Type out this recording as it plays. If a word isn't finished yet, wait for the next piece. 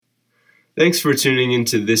Thanks for tuning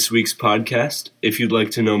into this week's podcast. If you'd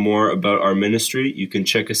like to know more about our ministry, you can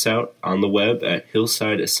check us out on the web at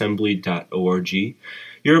hillsideassembly.org.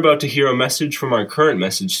 You're about to hear a message from our current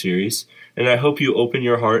message series, and I hope you open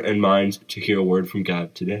your heart and mind to hear a word from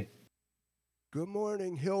God today. Good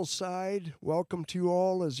morning, Hillside. Welcome to you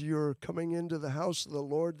all as you're coming into the house of the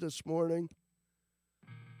Lord this morning.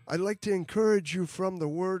 I'd like to encourage you from the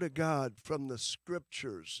Word of God, from the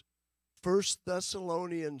Scriptures. 1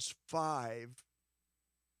 Thessalonians 5,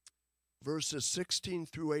 verses 16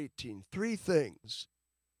 through 18. Three things.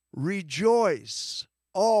 Rejoice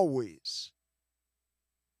always.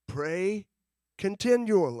 Pray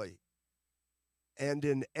continually. And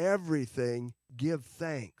in everything give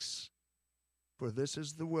thanks. For this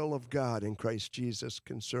is the will of God in Christ Jesus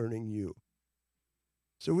concerning you.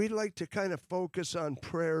 So we'd like to kind of focus on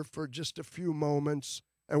prayer for just a few moments,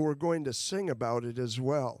 and we're going to sing about it as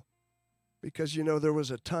well. Because, you know, there was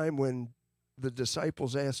a time when the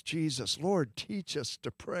disciples asked Jesus, Lord, teach us to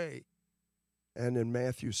pray. And in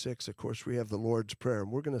Matthew 6, of course, we have the Lord's Prayer,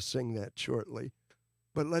 and we're going to sing that shortly.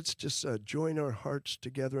 But let's just join our hearts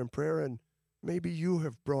together in prayer, and maybe you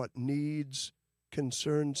have brought needs,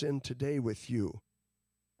 concerns in today with you.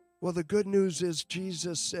 Well, the good news is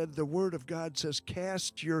Jesus said, the Word of God says,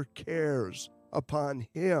 cast your cares upon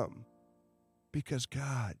Him, because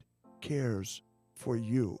God cares for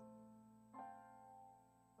you.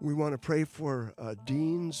 We want to pray for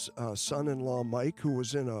Dean's son-in-law, Mike, who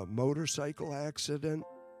was in a motorcycle accident.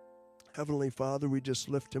 Heavenly Father, we just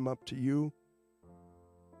lift him up to you,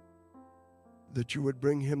 that you would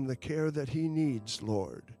bring him the care that he needs,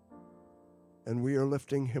 Lord. And we are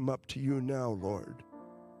lifting him up to you now, Lord.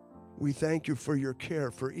 We thank you for your care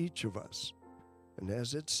for each of us. And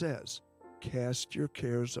as it says, cast your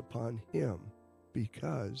cares upon him,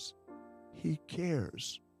 because he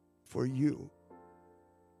cares for you.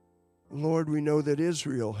 Lord, we know that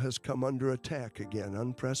Israel has come under attack again,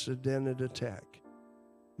 unprecedented attack.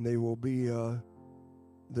 And there will be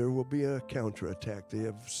a counterattack. They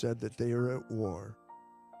have said that they are at war.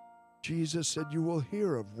 Jesus said you will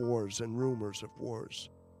hear of wars and rumors of wars.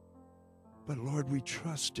 But Lord, we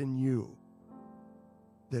trust in you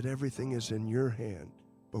that everything is in your hand.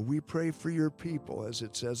 But we pray for your people, as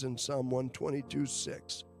it says in Psalm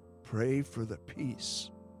 122:6. Pray for the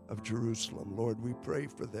peace of Jerusalem. Lord, we pray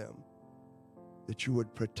for them, that you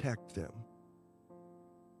would protect them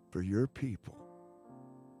for your people.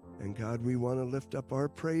 And God, we want to lift up our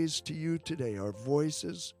praise to you today, our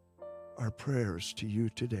voices, our prayers to you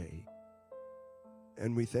today.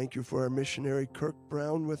 And we thank you for our missionary Kirk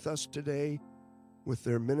Brown with us today, with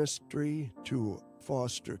their ministry to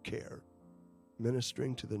foster care,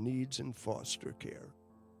 ministering to the needs in foster care,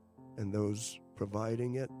 and those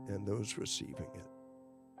providing it and those receiving it.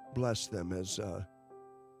 Bless them as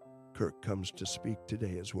Kirk comes to speak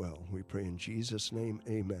today as well. We pray in Jesus' name,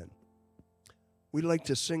 amen. We'd like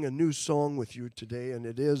to sing a new song with you today, and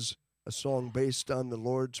it is a song based on the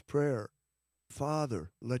Lord's Prayer.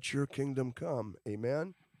 Father, let your kingdom come.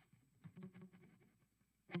 Amen.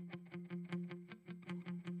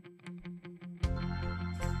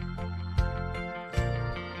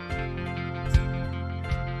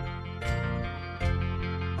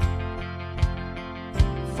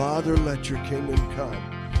 Father, let your kingdom come.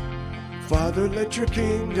 Father, let your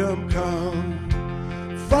kingdom come.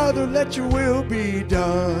 Father, let your will be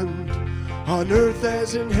done on earth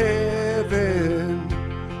as in heaven,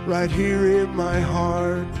 right here in my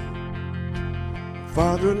heart.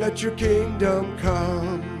 Father, let your kingdom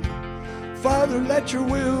come. Father, let your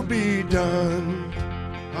will be done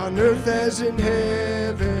on earth as in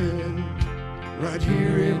heaven, right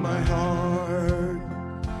here in my heart.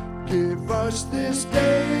 Give us this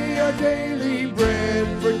day our daily bread.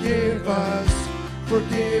 Forgive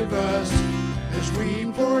us, as we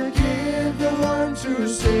forgive the ones who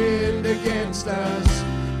sinned against us.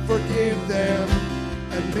 Forgive them,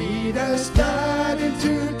 and lead us not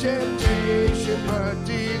into temptation, but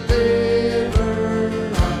deliver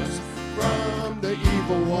us from the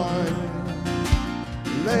evil one.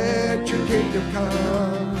 Let your kingdom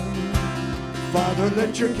come. Father,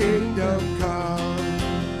 let your kingdom come.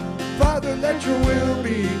 Father, let your will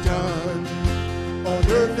be done on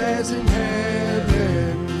earth as in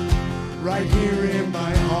heaven, right here in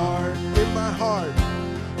my heart,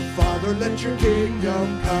 Father, let your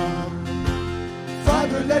kingdom come.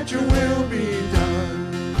 Father, let your will be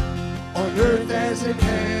done on earth as in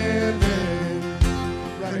heaven,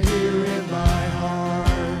 right here in my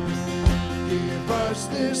heart. Give us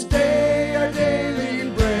this day our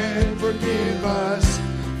daily bread. Forgive us,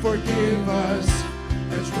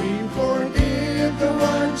 as we forgive the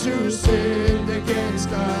ones who sinned against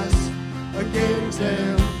us. towards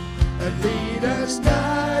them, and lead us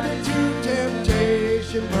not into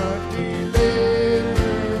temptation, but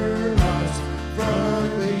deliver us from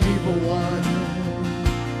the evil one.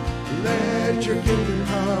 Let your kingdom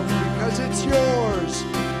come, because it's yours,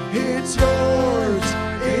 it's yours,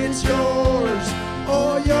 it's yours,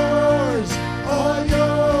 all yours, all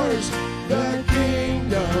yours. The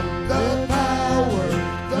kingdom, the power,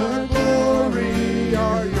 the glory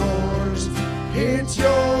are yours. It's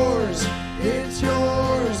yours, it's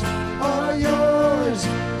yours, all yours,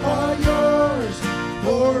 all yours,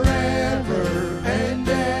 forever and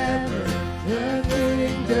ever. The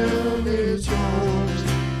kingdom is yours,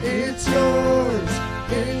 it's yours,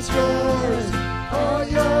 it's yours, all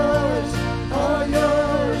yours, all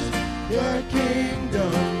yours. The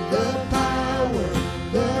kingdom, the power,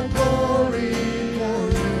 the glory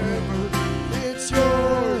forever. It's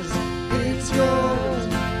yours,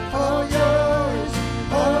 all yours,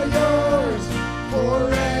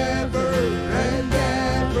 forever and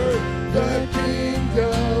ever. The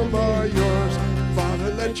kingdom are yours.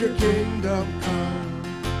 Father, let your kingdom come.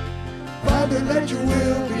 Father, let your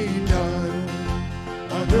will be done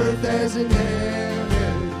on earth as in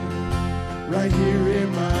heaven, right here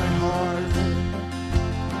in my heart.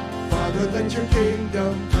 Father, let your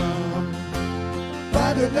kingdom come.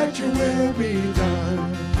 Father, let your will be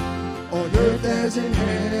done on earth as in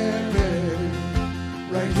heaven,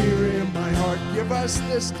 right here in my heart. Give us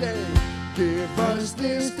this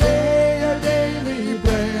day our daily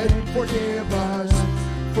bread. Forgive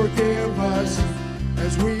us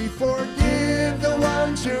as we forgive the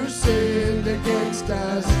ones who sinned against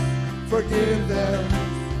us. Forgive them,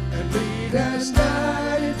 and lead us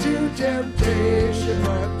not into temptation,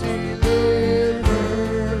 but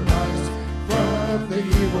deliver us from the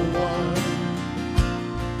evil one.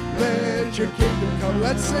 Let your kingdom come.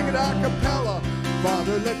 Let's sing it a cappella.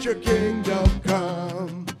 Father, let your kingdom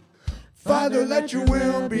come. Father, let your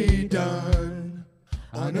will be done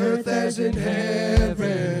on earth as in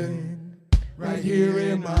heaven, right here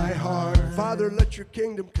in my heart. Father, let your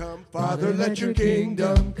kingdom come. Father, let your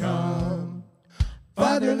kingdom come.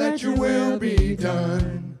 Father, let your will be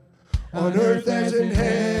done on earth as in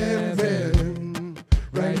heaven,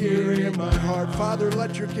 right here in my heart. Father,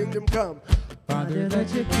 let your kingdom come. Father,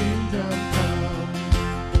 let your kingdom come.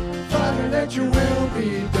 Father, let your will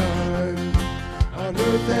be done on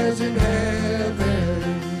earth as in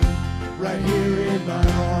heaven, right here in my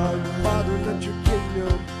heart. Father, let your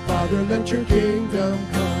kingdom, Father, let your kingdom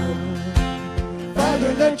come.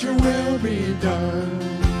 Father, let your will be done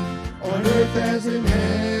on earth as in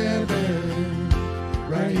heaven,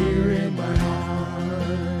 right here in my heart.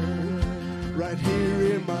 Right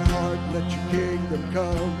here in my heart, let your kingdom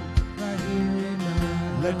come. Right here in my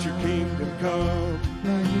heart. Let your kingdom come.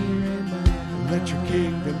 Right here in my heart. Let your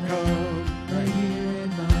kingdom come. Right here in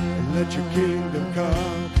my heart. Let your kingdom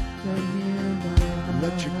come. Right here in my heart.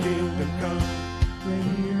 Let your kingdom come. Right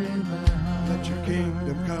here in my heart. Let your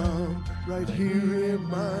kingdom come. Right here in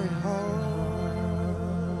my heart.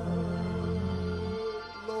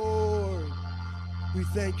 Lord, we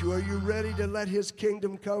thank you. Are you ready to let his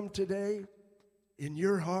kingdom come today in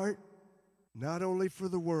your heart? Not only for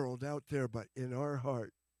the world out there, but in our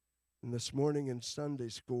heart. And this morning in Sunday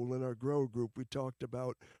school, in our Grow group, we talked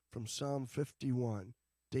about from Psalm 51.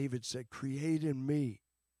 David said, create in me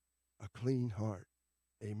a clean heart.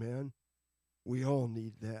 Amen? We all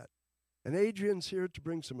need that. And Adrian's here to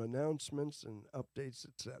bring some announcements and updates,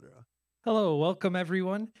 etc. Hello, welcome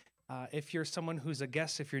everyone. If you're someone who's a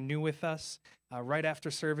guest, if you're new with us, right after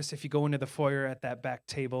service, if you go into the foyer at that back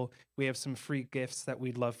table, we have some free gifts that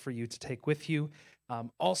we'd love for you to take with you.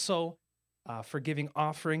 Also, for giving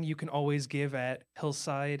offering, you can always give at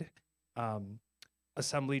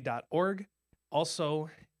hillsideassembly.org. Also,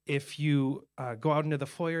 if you go out into the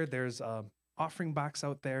foyer, there's an offering box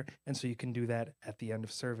out there, and so you can do that at the end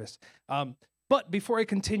of service. But before I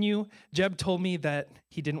continue, Jeb told me that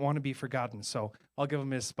he didn't want to be forgotten, so I'll give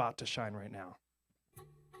him his spot to shine right now.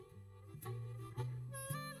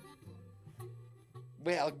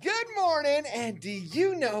 Well, good morning, and do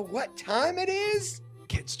you know what time it is?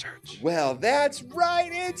 Kids Church. Well, that's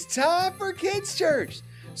right, it's time for Kids Church.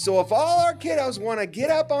 So if all our kiddos want to get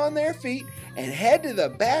up on their feet and head to the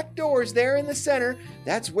back doors there in the center,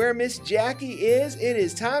 that's where Miss Jackie is. It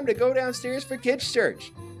is time to go downstairs for Kids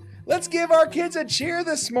Church. Let's give our kids a cheer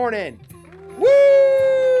this morning.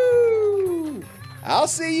 Woo! I'll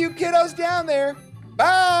see you kiddos down there.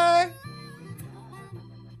 Bye!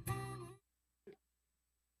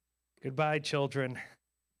 Goodbye, children.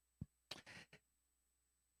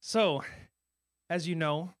 So, as you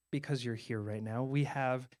know, because you're here right now, we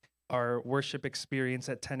have our worship experience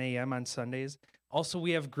at 10 a.m. on Sundays. Also,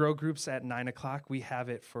 we have grow groups at 9 o'clock. We have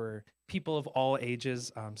it for people of all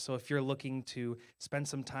ages. So if you're looking to spend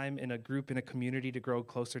some time in a group, in a community to grow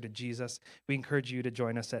closer to Jesus, we encourage you to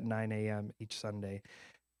join us at 9 a.m. each Sunday.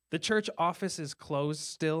 The church office is closed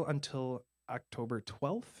still until October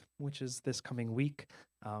 12th, which is this coming week,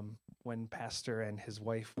 when Pastor and his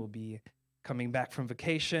wife will be coming back from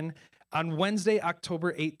vacation. On Wednesday,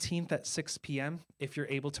 October 18th at 6 p.m., if you're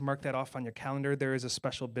able to mark that off on your calendar, there is a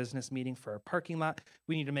special business meeting for our parking lot.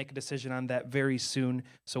 We need to make a decision on that very soon.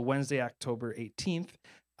 So Wednesday, October 18th.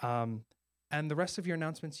 And the rest of your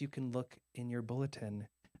announcements, you can look in your bulletin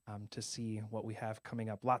to see what we have coming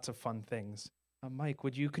up. Lots of fun things. Mike,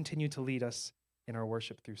 would you continue to lead us in our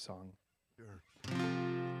worship through song? Sure.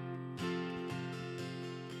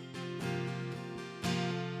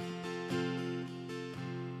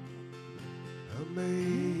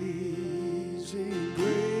 Amazing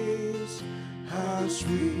grace, how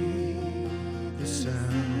sweet the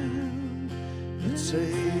sound that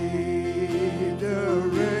saved a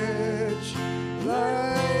wretch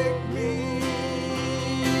like me.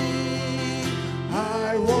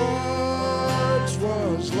 I once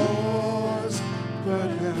was lost,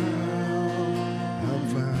 but now I'm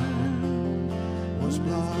found, was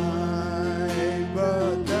blind,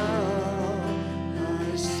 but now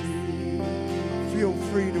I see. Feel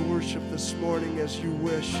free to worship this morning as you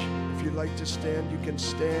wish. If you'd like to stand, you can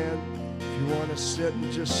stand. If you want to sit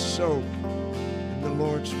and just soak in the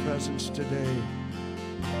Lord's presence today.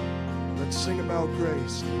 Let's sing about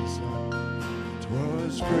grace, Lisa.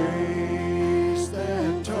 'Twas grace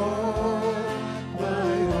that taught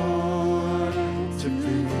my heart to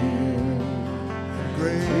fear, and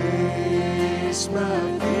grace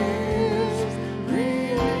my fears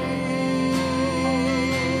relieved.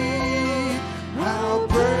 How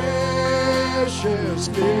precious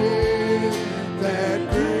did that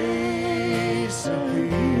grace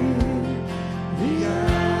appear the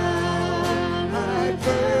hour I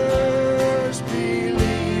first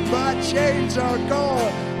believed. My chains are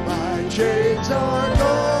gone, my chains are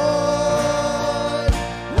gone.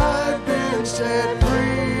 I've been set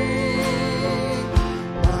free.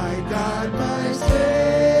 My God, my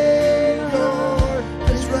Savior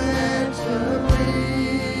has ransomed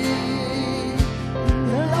me. In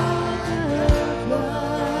the light of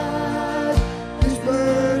life, His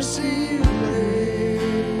mercy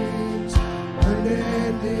reigns,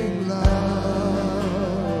 unending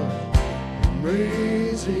love,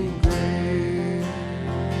 amazing grace.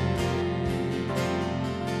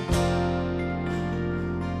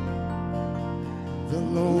 The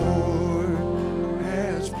Lord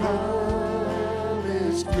has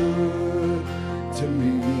promised good to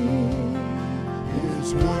me.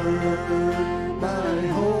 His word my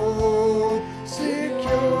hope secures.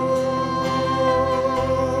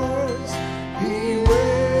 He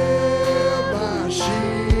will my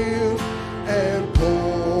shield and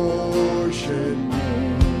portion be,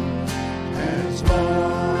 as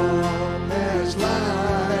long as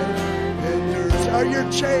life endures. Are your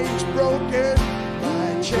chains broken?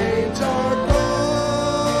 My chains are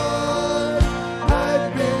gone.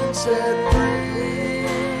 I've been set free.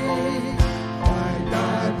 My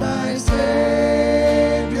God, my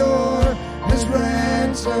Savior has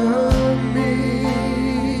ransomed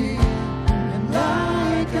me. And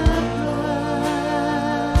like a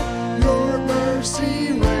flood, your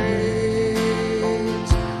mercy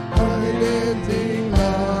reigns, unending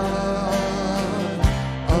love,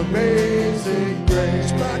 amazing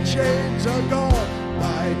grace. My chains are gone,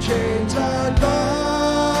 my chains are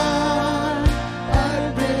gone.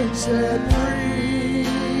 I've been set free.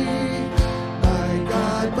 My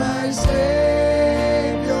God, my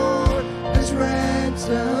Savior has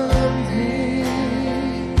ransomed me.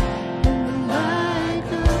 And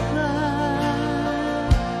like a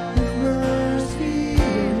flood, His mercy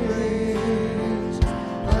reigns,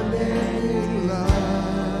 unending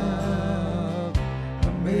love,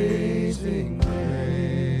 amazing grace.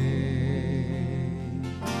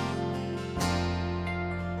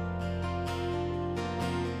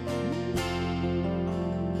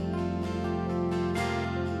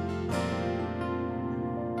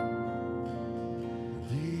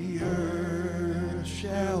 The earth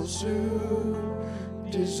shall soon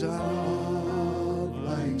dissolve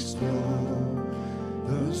like snow.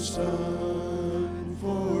 The sun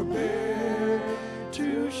forbear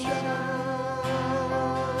to shine.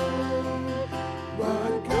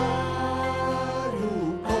 But God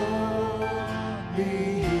who called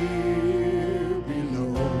me here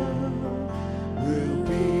below will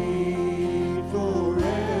be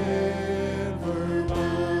forever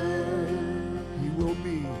mine. He will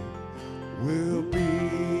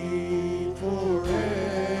be forever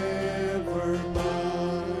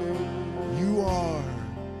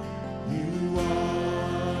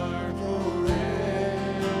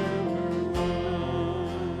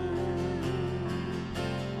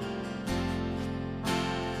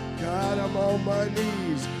on my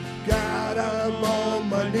knees. God, I'm on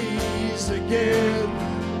my knees again.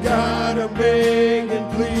 God, I'm begging,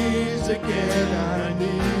 please again. I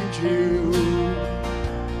need you.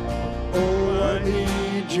 Oh, I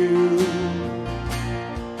need you.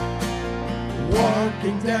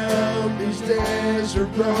 Walking down these desert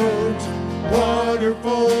roads, water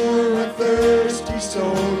for a thirsty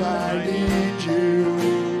soul. I need you.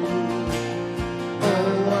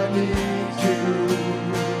 Oh, I need you.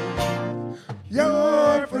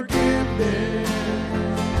 Your forgiveness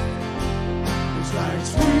is like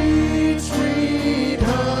sweet, sweet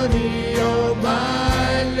honey on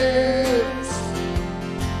my lips,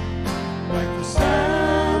 like the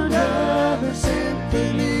sound of a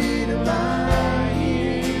symphony to my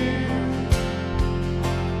ear,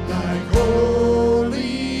 like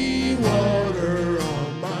holy water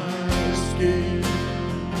on my skin.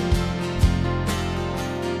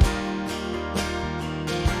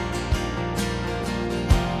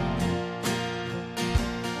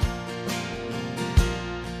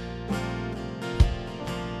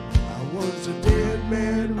 I was a dead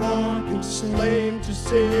man walking, slave to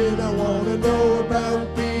sin. I want to know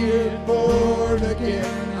about being born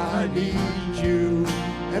again. I need you.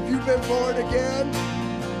 Have you been born again?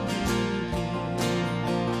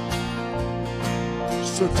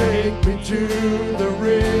 So take me to the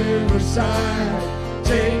riverside.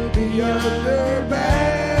 Take me under,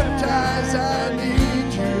 baptize. I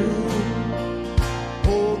need you.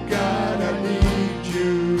 Oh God, I need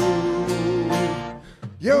you.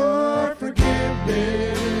 Your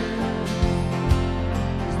forgiveness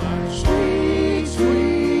is like sweet,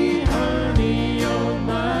 sweet honey on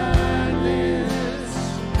my lips,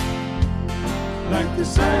 like the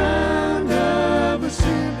sound of a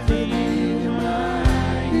symphony in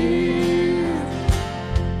my ears,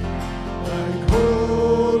 like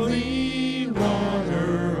holy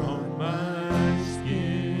water on my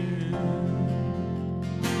skin.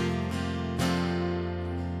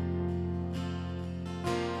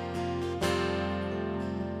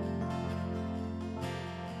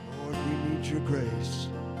 Lord, we need your grace.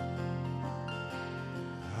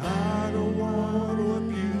 I don't want to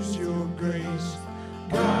abuse your grace.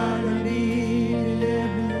 God, I need it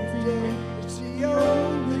every day. It's the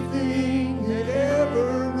only thing that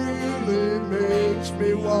ever really makes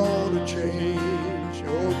me want to change.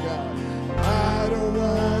 Oh God, I don't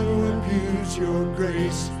want to abuse your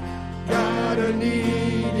grace. God, I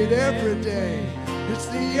need it every day. It's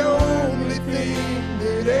the only thing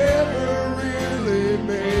that ever really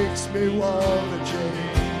makes me want to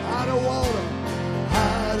change. I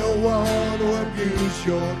don't want to abuse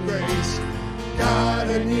your grace. God,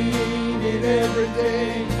 I need it every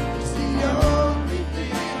day. It's the only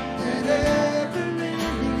thing that ever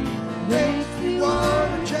really makes me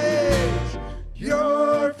want to change.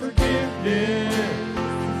 Your forgiveness,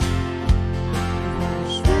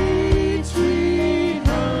 sweet, sweet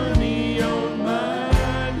honey on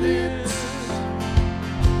my lips,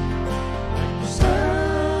 like the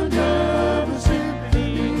sound of a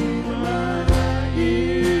symphony in my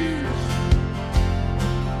ears,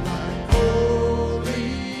 like holy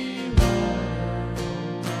water on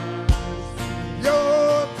my skin.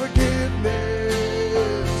 Your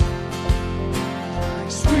forgiveness,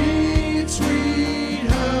 like sweet, sweet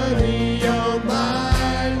honey on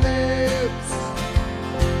my lips,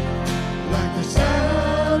 like the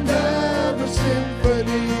sound of a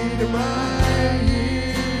symphony to my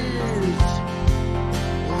ears,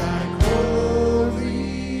 like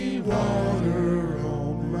holy water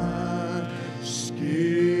on my skin.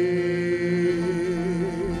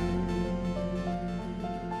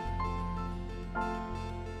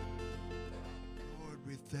 Lord,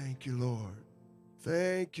 we thank you, Lord.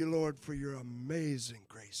 Thank you, Lord, for your amazing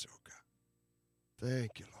grace, oh God.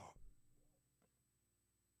 Thank you, Lord.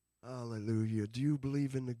 Hallelujah. Do you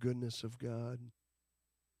believe in the goodness of God?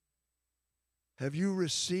 Have you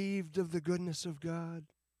received of the goodness of God?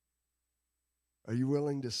 Are you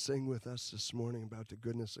willing to sing with us this morning about the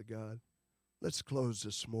goodness of God? Let's close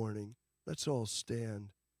this morning. Let's all stand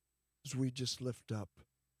as we just lift up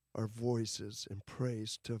our voices in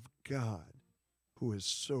praise to God, who is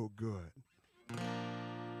so good.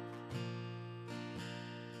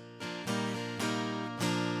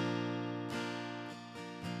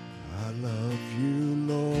 I love you,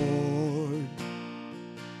 Lord.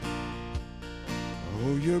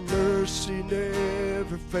 Oh, your mercy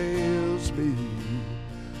never fails me.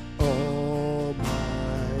 All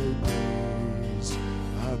my days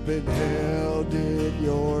I've been held in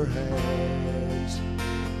your hands.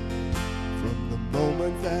 From the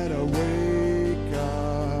moment that I wake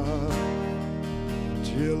up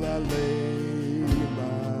till I lay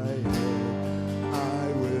my head,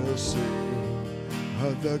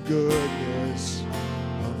 the goodness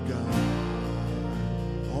of God.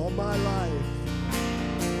 All my life,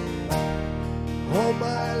 all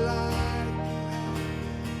my life.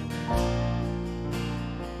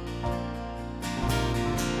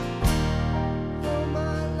 All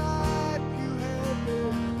my life you have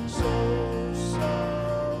been so, so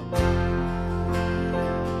good.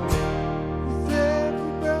 With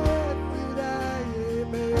every breath that I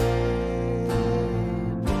am able,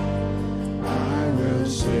 I will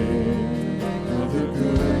sing of the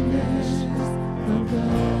goodness of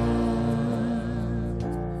God.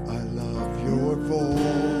 I love your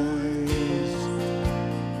voice.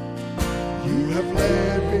 You have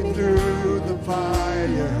led me through the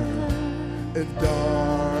fire and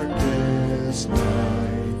darkest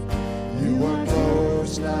night. You are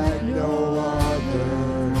close like no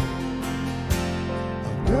other.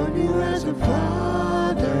 I've known you as a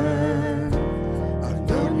father. I've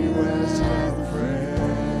known you as a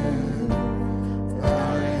friend. I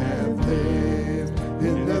have lived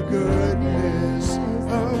in the goodness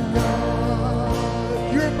of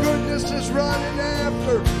God. Your goodness is running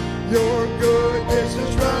after. Your goodness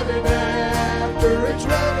is running after. It's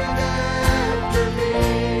running after me.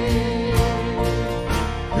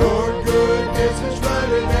 Your goodness is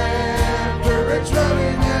running after. It's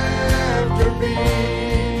running after me.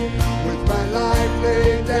 With my life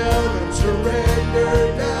laid down and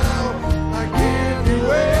surrendered now, I give you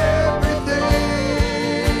everything.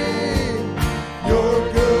 Your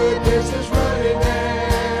goodness is running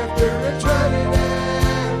after. It's running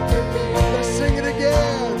after me. Let's sing it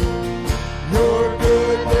again. Your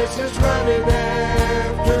goodness is running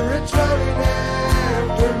after. It's running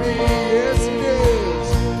after me. Yes, it is.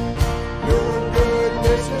 Your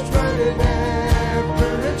goodness is running after.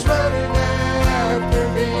 It's running after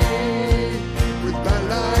me. With my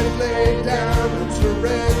life laid down and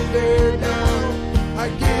surrendered now, I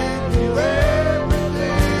give you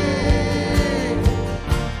everything.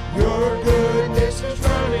 Your goodness is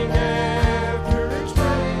running after. It's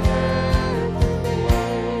running after me.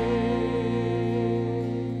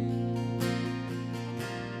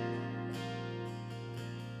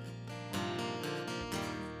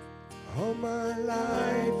 All my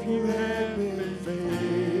life you have been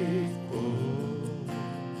faithful.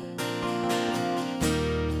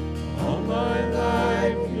 All my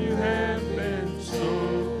life you have been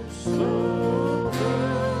so, so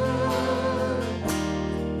good.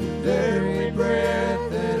 With every breath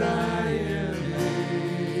that I am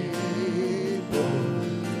able,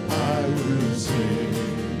 I will sing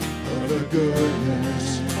of the goodness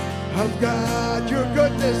of God. Your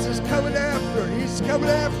goodness is coming after. He's coming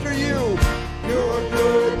after you. Your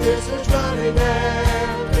goodness is running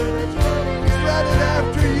after. It's running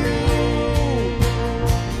after you.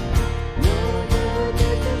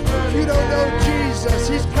 If you don't know Jesus,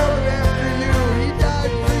 He's coming after you. He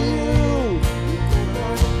died for you.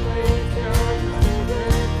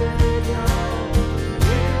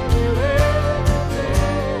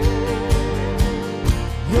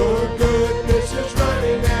 Your goodness is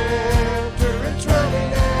running after. It's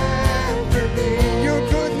running after me. Your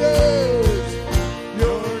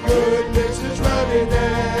goodness is running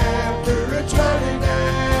after. It's running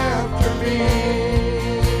after me.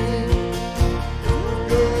 Your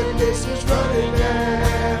goodness is running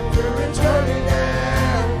after. It's running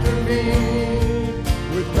after me.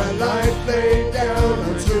 With my life laid down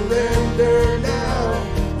and surrender now,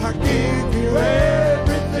 I give you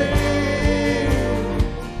everything.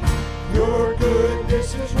 Your goodness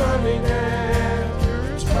is running after.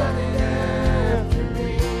 It's running after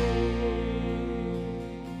me.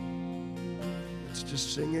 Let's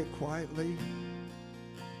just sing it quietly.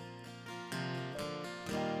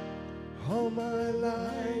 All my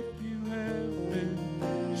life you have been.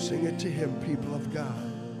 Sing it to Him, people of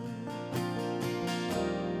God.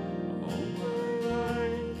 All my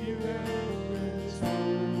life you have been so,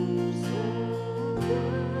 so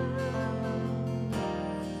good.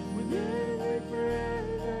 With every breath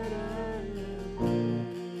that I am,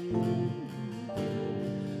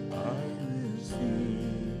 I will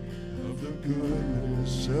sing of the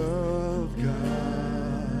goodness of God.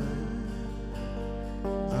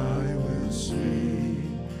 I will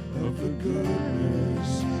sing of the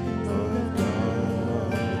goodness of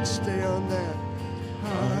God. Let's stay on that.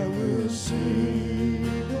 I will sing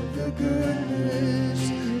of the goodness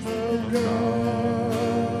of God.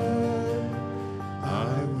 I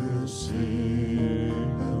will sing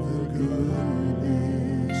of the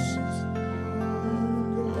goodness of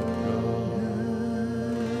God.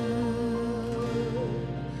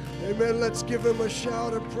 Amen. Let's give Him a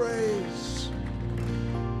shout of praise.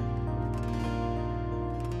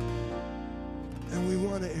 And we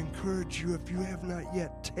want to encourage you, if you have not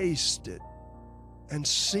yet tasted and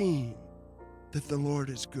seen that the Lord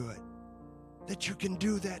is good, that you can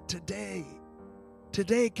do that today.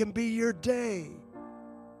 Today can be your day.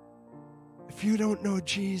 If you don't know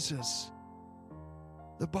Jesus,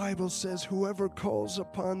 the Bible says whoever calls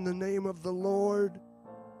upon the name of the Lord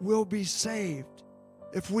will be saved.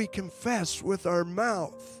 If we confess with our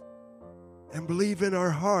mouth and believe in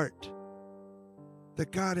our heart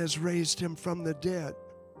that God has raised him from the dead,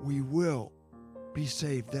 we will be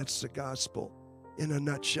saved. That's the gospel in a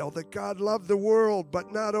nutshell. That God loved the world,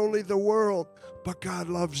 but not only the world, but God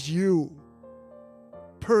loves you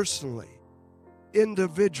personally,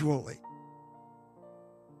 individually.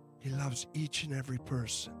 He loves each and every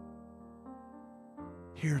person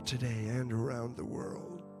here today and around the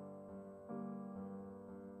world.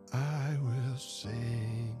 I will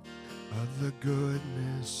sing of the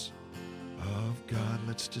goodness of God.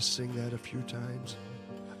 Let's just sing that a few times.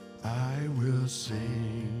 I will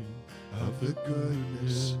sing of the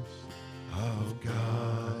goodness of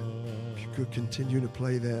God. If you could continue to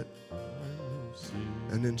play that.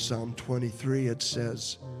 And in Psalm 23 it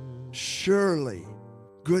says, surely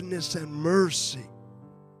goodness and mercy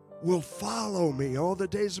will follow me all the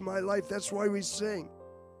days of my life. That's why we sing.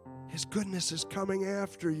 His goodness is coming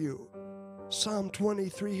after you. Psalm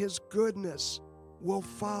 23, his goodness will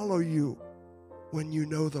follow you when you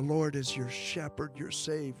know the Lord is your shepherd, your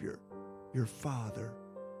Savior, your Father,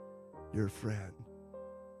 your friend.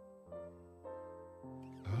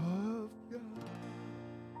 Of God.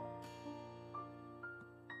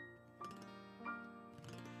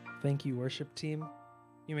 Thank you, worship team.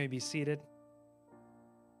 You may be seated.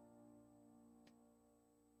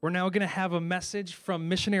 We're now going to have a message from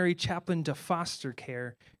missionary chaplain to foster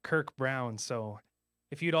care, Kirk Brown. So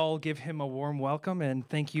if you'd all give him a warm welcome, and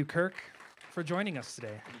thank you, Kirk, for joining us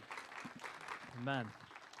today. Amen.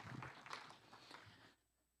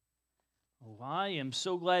 Well, I am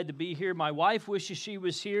so glad to be here. My wife wishes she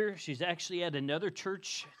was here. She's actually at another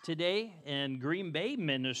church today in Green Bay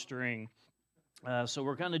ministering. So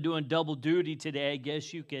we're kind of doing double duty today, I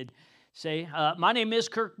guess you could say. My name is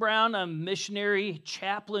Kirk Brown. I'm missionary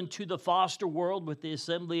chaplain to the foster world with the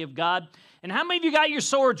Assembly of God. And how many of you got your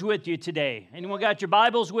swords with you today? Anyone got your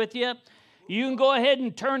Bibles with you? You can go ahead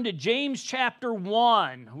and turn to James chapter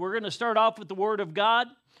 1. We're going to start off with the Word of God.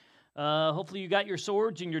 Hopefully you got your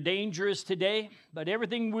swords and you're dangerous today. But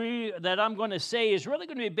everything that I'm going to say is really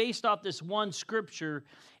going to be based off this one scripture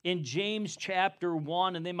in James chapter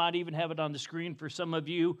 1. And they might even have it on the screen for some of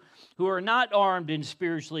you who are not armed and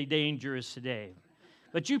spiritually dangerous today.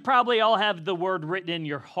 But you probably all have the word written in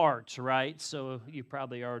your hearts, right? So you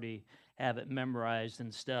probably already have it memorized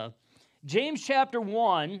and stuff. James chapter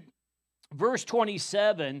 1, verse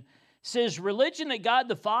 27 says, religion that God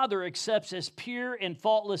the Father accepts as pure and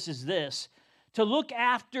faultless is this, to look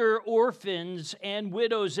after orphans and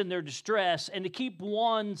widows in their distress and to keep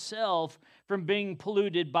oneself from being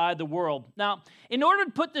polluted by the world. Now, in order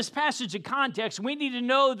to put this passage in context, we need to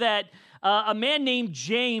know that a man named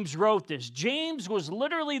James wrote this. James was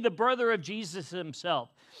literally the brother of Jesus himself,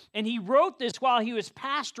 and he wrote this while he was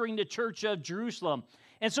pastoring the church of Jerusalem.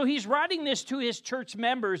 And so he's writing this to his church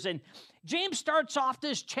members, and James starts off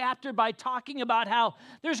this chapter by talking about how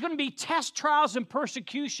there's going to be tests, trials, and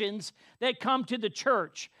persecutions that come to the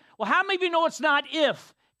church. Well, how many of you know it's not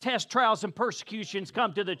if tests, trials, and persecutions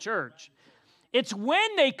come to the church? It's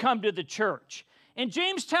when they come to the church. And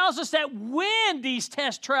James tells us that when these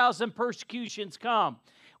tests, trials, and persecutions come,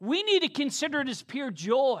 we need to consider it as pure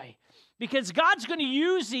joy. Because God's going to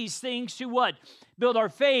use these things to what? Build our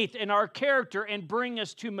faith and our character and bring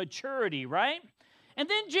us to maturity, right? And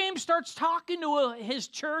then James starts talking to his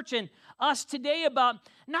church and us today about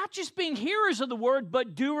not just being hearers of the word,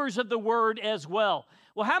 but doers of the word as well.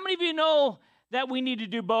 Well, how many of you know that we need to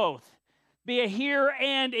do both? Be a hearer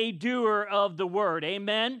and a doer of the word.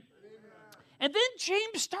 Amen? And then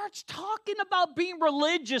James starts talking about being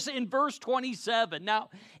religious in verse 27. Now,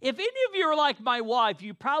 if any of you are like my wife,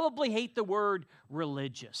 you probably hate the word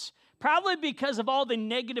religious. Probably because of all the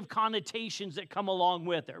negative connotations that come along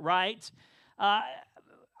with it, right?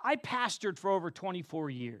 I pastored for over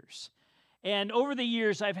 24 years. And over the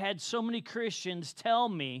years, I've had so many Christians tell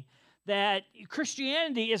me that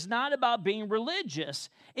Christianity is not about being religious.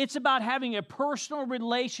 It's about having a personal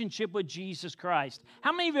relationship with Jesus Christ.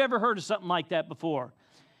 How many of you ever heard of something like that before?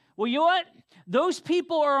 Well, you know what? Those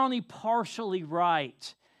people are only partially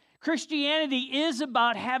right. Christianity is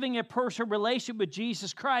about having a personal relationship with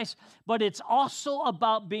Jesus Christ, but it's also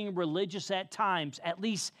about being religious at times. At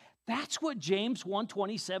least that's what James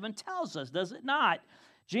 1:27 tells us, does it not?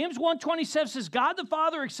 James 1:27 says, God the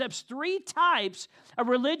Father accepts 3 types of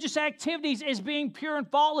religious activities as being pure and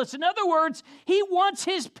faultless. In other words, he wants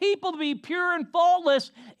his people to be pure and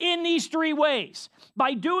faultless in these 3 ways.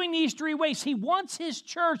 By doing these 3 ways, he wants his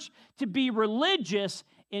church to be religious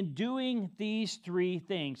in doing these 3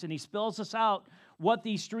 things. And he spells us out what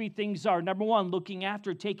these 3 things are. Number 1, looking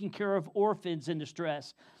after, taking care of orphans in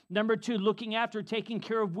distress. Number 2, looking after, taking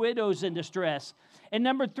care of widows in distress. And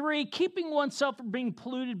number 3, keeping oneself from being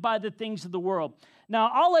polluted by the things of the world.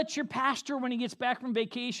 Now, I'll let your pastor, when he gets back from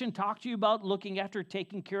vacation, talk to you about looking after,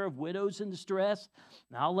 taking care of widows in distress.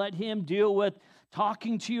 And I'll let him deal with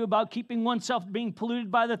talking to you about keeping oneself from being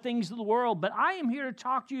polluted by the things of the world. But I am here to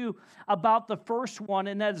talk to you about the first one,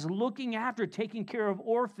 and that is looking after, taking care of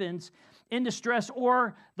orphans in distress,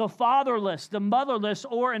 or the fatherless, the motherless,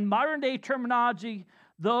 or in modern day terminology,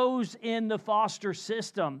 those in the foster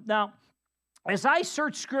system. Now, as I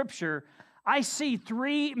search Scripture, I see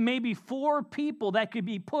 3, maybe 4 people that could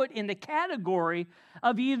be put in the category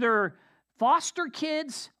of either foster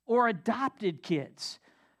kids or adopted kids.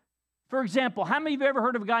 For example, how many of you have ever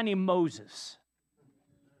heard of a guy named Moses?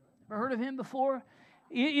 Ever heard of him before?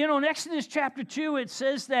 You know, in Exodus chapter 2, it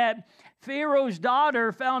says that Pharaoh's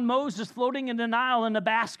daughter found Moses floating in the Nile in a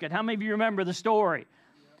basket. How many of you remember the story?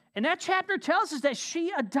 And that chapter tells us that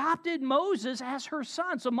she adopted Moses as her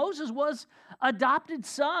son. So Moses was adopted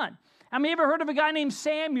son. How many ever heard of a guy named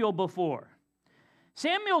Samuel before?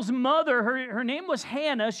 Samuel's mother, her name was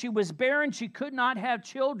Hannah. She was barren. She could not have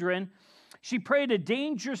children. She prayed a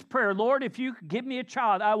dangerous prayer. Lord, if you give me a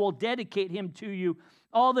child, I will dedicate him to you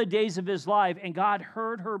all the days of his life. And God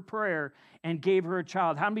heard her prayer and gave her a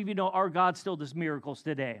child. How many of you know our God still does miracles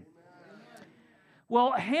today?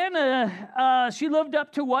 Well, Hannah, she lived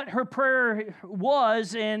up to what her prayer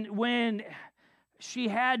was, and when she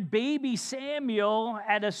had baby Samuel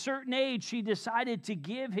at a certain age, she decided to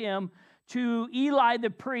give him to Eli the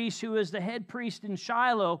priest, who is the head priest in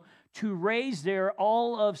Shiloh, to raise there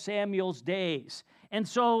all of Samuel's days. And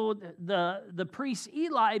so the priest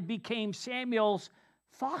Eli became Samuel's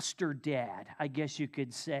foster dad, I guess you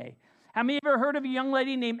could say. How many ever heard of a young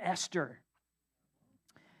lady named Esther?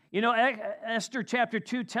 You know, Esther chapter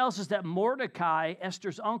 2 tells us that Mordecai,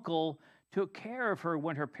 Esther's uncle, took care of her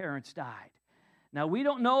when her parents died. Now, we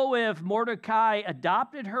don't know if Mordecai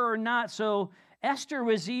adopted her or not, so Esther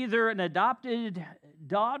was either an adopted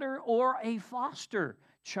daughter or a foster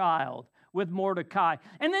child with Mordecai.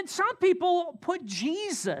 And then some people put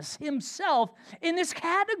Jesus himself in this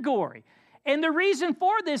category. And the reason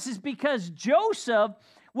for this is because Joseph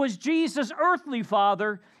was Jesus' earthly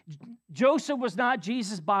father. Joseph was not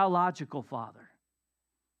Jesus' biological father.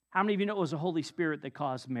 How many of you know it was the Holy Spirit that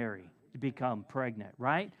caused Mary to become pregnant,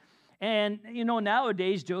 right? And, you know,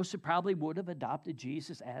 nowadays, Joseph probably would have adopted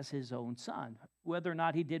Jesus as his own son. Whether or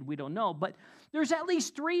not he did, we don't know. But there's at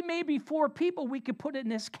least 3, maybe 4 people we could put in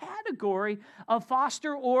this category of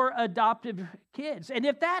foster or adoptive kids. And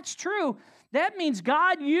if that's true, that means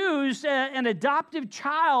God used an adoptive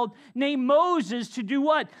child named Moses to do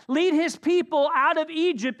what? Lead his people out of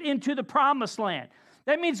Egypt into the promised land.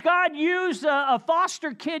 That means God used a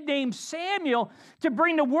foster kid named Samuel to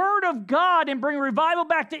bring the Word of God and bring revival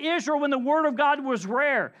back to Israel when the Word of God was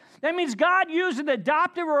rare. That means God used an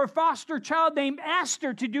adoptive or a foster child named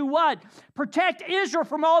Esther to do what? Protect Israel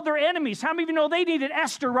from all their enemies. How many of you know they needed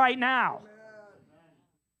Esther right now?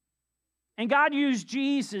 And God used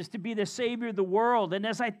Jesus to be the Savior of the world. And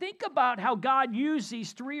as I think about how God used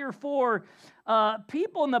these 3 or 4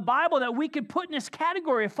 people in the Bible that we could put in this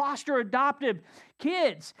category of foster adoptive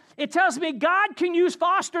kids, it tells me God can use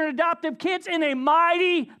foster and adoptive kids in a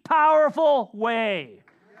mighty, powerful way.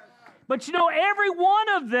 But you know, every one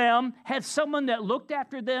of them had someone that looked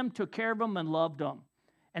after them, took care of them, and loved them.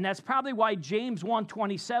 And that's probably why James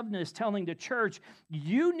 1:27 is telling the church,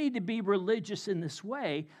 you need to be religious in this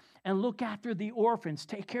way and look after the orphans,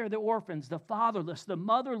 take care of the orphans, the fatherless, the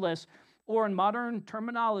motherless, or in modern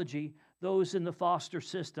terminology, those in the foster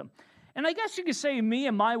system. And I guess you could say me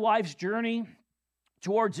and my wife's journey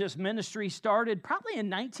towards this ministry started probably in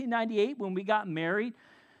 1998 when we got married.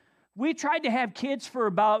 We tried to have kids for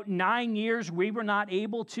about 9 years. We were not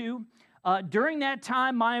able to. During that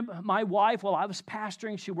time, my wife, while I was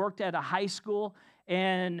pastoring, she worked at a high school,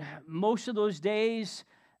 and most of those days,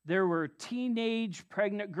 there were teenage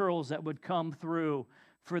pregnant girls that would come through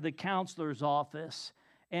for the counselor's office,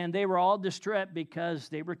 and they were all distraught because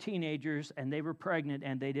they were teenagers and they were pregnant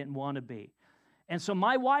and they didn't want to be. And so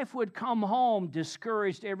my wife would come home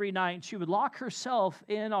discouraged every night, and she would lock herself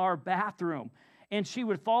in our bathroom, and she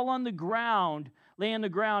would fall on the ground lay on the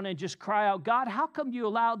ground and just cry out, God, how come you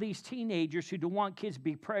allow these teenagers who don't want kids to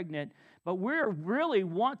be pregnant, but we really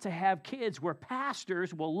want to have kids? We're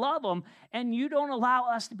pastors, we'll love them, and you don't allow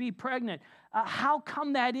us to be pregnant. How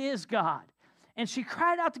come that is, God? And she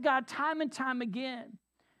cried out to God time and time again.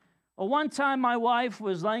 Well, one time my wife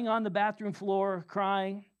was laying on the bathroom floor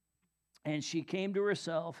crying, and she came to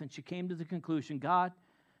herself, and she came to the conclusion, God,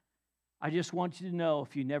 I just want you to know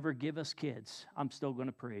if you never give us kids, I'm still going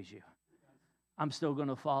to praise you. I'm still going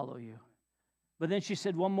to follow you. But then she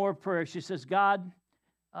said one more prayer. She says, God,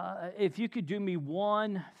 if you could do me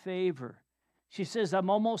one favor. She says, I'm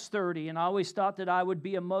almost 30, and I always thought that I would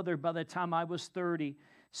be a mother by the time I was 30.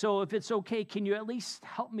 So if it's okay, can you at least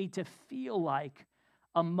help me to feel like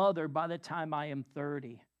a mother by the time I am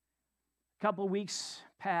 30? A couple of weeks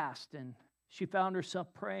passed, and she found herself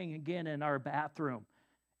praying again in our bathroom.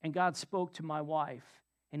 And God spoke to my wife,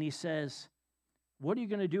 and he says, what are you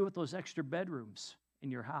going to do with those extra bedrooms in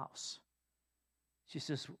your house? She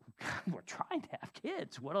says, we're trying to have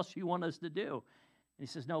kids. What else do you want us to do? And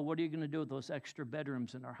he says, no, what are you going to do with those extra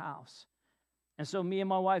bedrooms in our house? And so me and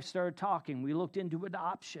my wife started talking. We looked into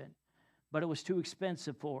adoption, but it was too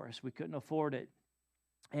expensive for us. We couldn't afford it.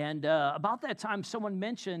 And about that time, someone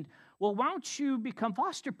mentioned, well, why don't you become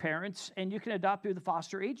foster parents and you can adopt through the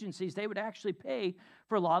foster agencies? They would actually pay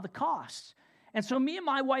for a lot of the costs. And so me and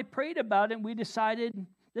my wife prayed about it, and we decided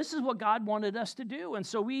this is what God wanted us to do. And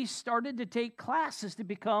so we started to take classes to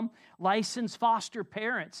become licensed foster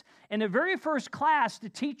parents. And the very first class, the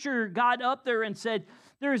teacher got up there and said,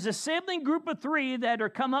 there's a sibling group of 3 that are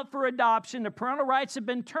come up for adoption. The parental rights have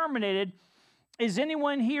been terminated. Is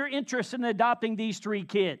anyone here interested in adopting these 3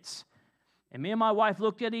 kids? And me and my wife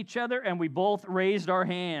looked at each other, and we both raised our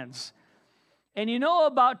hands. And you know,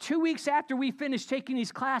 about 2 weeks after we finished taking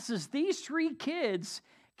these classes, these 3 kids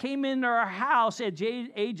came into our house at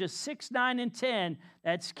ages 6, 9, and 10.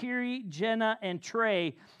 That's Kiri, Jenna, and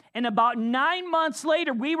Trey. And about 9 months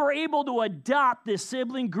later, we were able to adopt this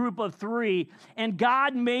sibling group of 3, and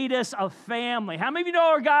God made us a family. How many of you know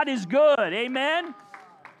our God is good? Amen?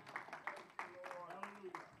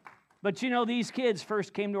 But you know, these kids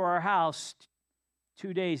first came to our house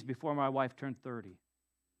 2 days before my wife turned 30.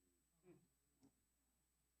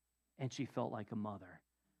 And she felt like a mother.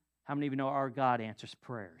 How many of you know our God answers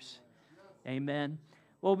prayers? Amen.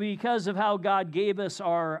 Well, because of how God gave us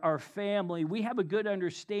our family, we have a good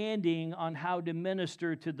understanding on how to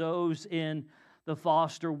minister to those in the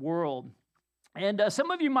foster world. And some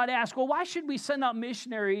of you might ask, well, why should we send out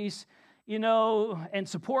missionaries, and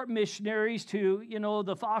support missionaries to,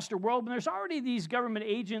 the foster world when there's already these government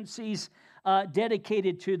agencies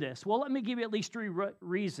dedicated to this? Well, let me give you at least 3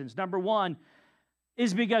 reasons. Number one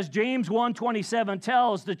is because James 1:27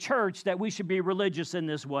 tells the church that we should be religious in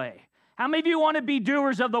this way. How many of you want to be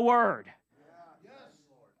doers of the word? Yeah. Yes,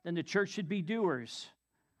 Lord. Then the church should be doers.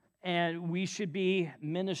 And we should be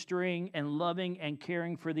ministering and loving and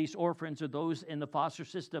caring for these orphans or those in the foster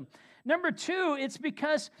system. Number 2, it's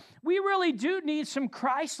because we really do need some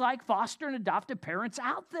Christ-like foster and adoptive parents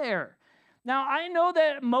out there. Now, I know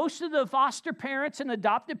that most of the foster parents and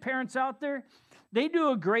adoptive parents out there, they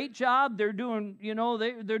do a great job. They're doing,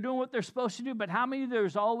 they're doing what they're supposed to do. But how many?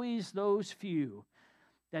 There's always those few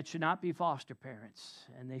that should not be foster parents,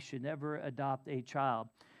 and they should never adopt a child.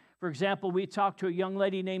 For example, we talked to a young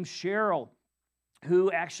lady named Cheryl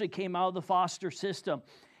who actually came out of the foster system.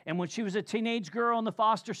 And when she was a teenage girl in the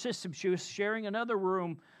foster system, she was sharing another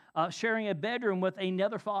room, sharing a bedroom with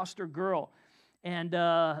another foster girl. And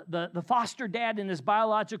the foster dad and his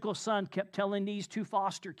biological son kept telling these 2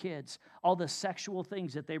 foster kids all the sexual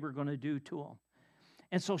things that they were going to do to them.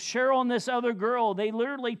 And so Cheryl and this other girl, they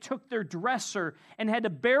literally took their dresser and had to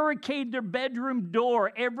barricade their bedroom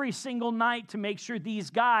door every single night to make sure these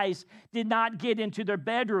guys did not get into their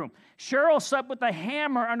bedroom. Cheryl slept with a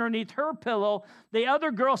hammer underneath her pillow. The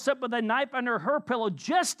other girl slept with a knife under her pillow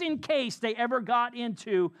just in case they ever got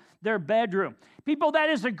into their bedroom. People, that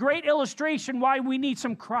is a great illustration why we need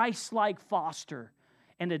some Christ-like foster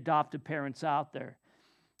and adoptive parents out there.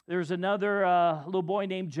 There's another little boy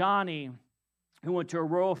named Johnny who went to a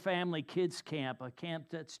Royal Family Kids Camp, a camp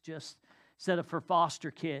that's just set up for foster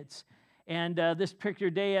kids. And this particular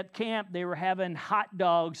day at camp, they were having hot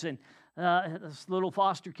dogs, and this little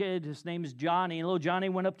foster kid, his name is Johnny, and little Johnny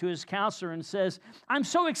went up to his counselor and says, I'm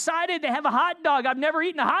so excited to have a hot dog. I've never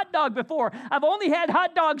eaten a hot dog before. I've only had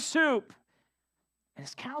hot dog soup. And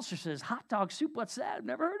his counselor says, hot dog soup, what's that? I've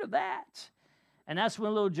never heard of that. And that's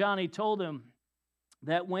when little Johnny told him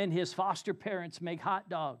that when his foster parents make hot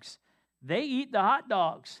dogs, they eat the hot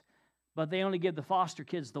dogs, but they only give the foster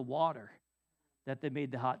kids the water that they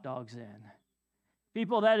made the hot dogs in.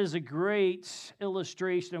 People, that is a great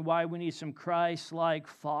illustration of why we need some Christ-like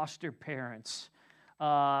foster parents.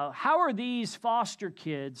 How are these foster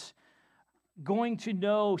kids going to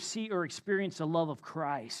know, see, or experience the love of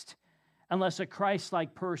Christ unless a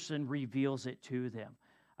Christ-like person reveals it to them?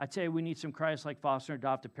 I tell you, we need some Christ-like foster and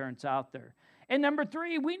adoptive parents out there. And number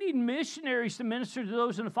 3, we need missionaries to minister to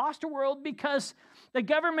those in the foster world because the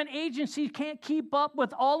government agencies can't keep up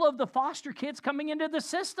with all of the foster kids coming into the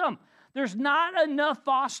system. There's not enough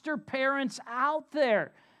foster parents out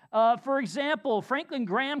there. For example, Franklin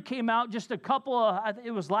Graham came out just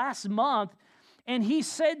it was last month, and he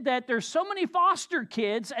said that there's so many foster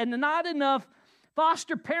kids and not enough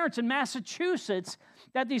foster parents in Massachusetts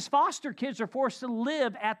that these foster kids are forced to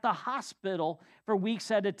live at the hospital for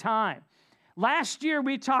weeks at a time. Last year,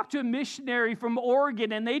 we talked to a missionary from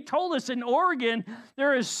Oregon, and they told us in Oregon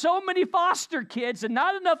there is so many foster kids and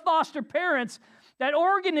not enough foster parents that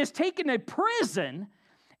Oregon has taken a prison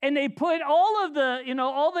and they put all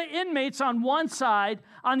the inmates on one side.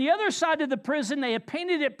 On the other side of the prison, they have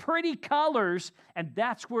painted it pretty colors, and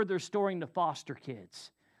that's where they're storing the foster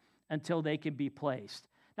kids until they can be placed.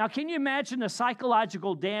 Now, can you imagine the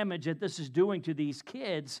psychological damage that this is doing to these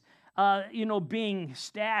kids, being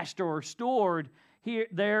stashed or stored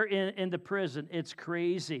there in the prison? It's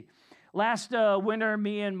crazy. Last winter,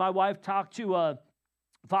 me and my wife talked to a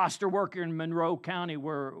foster worker in Monroe County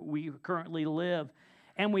where we currently live,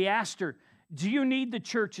 and we asked her, do you need the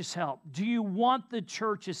church's help? Do you want the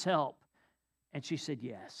church's help? And she said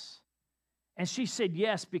yes. And she said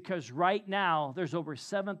yes because right now there's over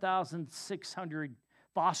 7,600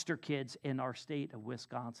 foster kids in our state of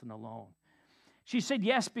Wisconsin alone. She said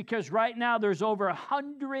yes because right now there's over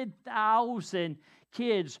 100,000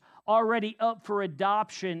 kids already up for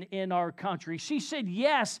adoption in our country. She said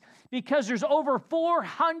yes because there's over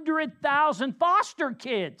 400,000 foster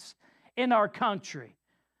kids in our country.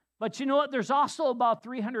 But you know what? There's also about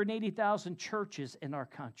 380,000 churches in our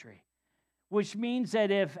country, which means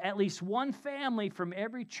that if at least one family from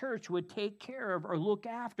every church would take care of or look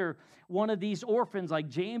after one of these orphans, like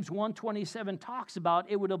James 1:27 talks about,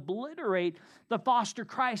 it would obliterate the foster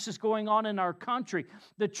crisis going on in our country.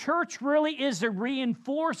 The church really is the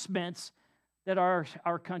reinforcements that our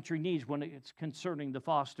country needs when it's concerning the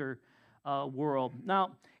foster world.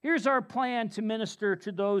 Now, here's our plan to minister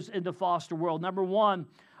to those in the foster world. Number 1,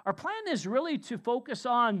 our plan is really to focus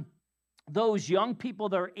on those young people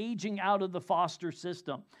that are aging out of the foster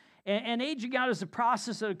system. And aging out is a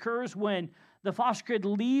process that occurs when the foster kid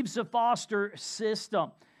leaves the foster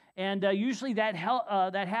system. And usually that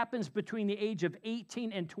happens between the age of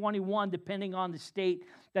 18 and 21, depending on the state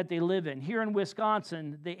that they live in. Here in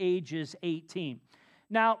Wisconsin, the age is 18.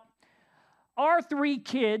 Now, our 3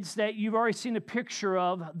 kids that you've already seen a picture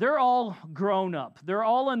of, they're all grown up. They're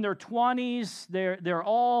all in their 20s. They're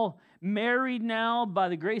all married now. By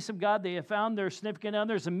the grace of God, they have found their significant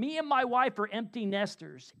others. And me and my wife are empty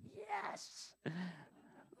nesters. Yes.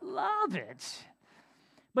 Love it.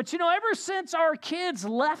 But ever since our kids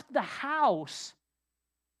left the house,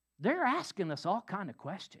 they're asking us all kind of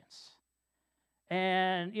questions.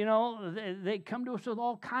 And, they come to us with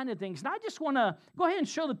all kind of things. And I just want to go ahead and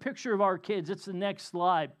show the picture of our kids. It's the next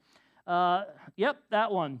slide. Yep,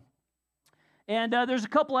 that one. And there's a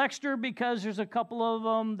couple extra because there's a couple of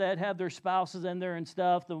them that have their spouses in there and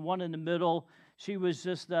stuff. The one in the middle, she was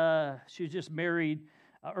just married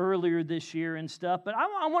earlier this year and stuff. But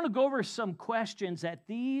I want to go over some questions that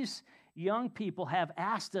these young people have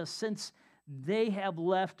asked us since they have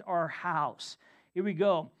left our house. Here we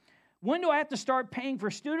go. When do I have to start paying for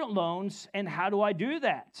student loans, and how do I do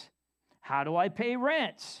that? How do I pay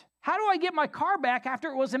rent? How do I get my car back after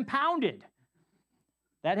it was impounded?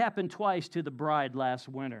 That happened twice to the bride last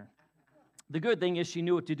winter. The good thing is she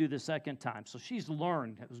knew what to do the second time, so she's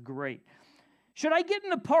learned. It was great. Should I get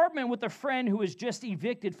an apartment with a friend who is just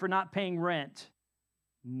evicted for not paying rent?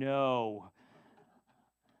 No.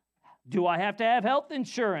 Do I have to have health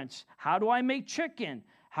insurance? How do I make chicken?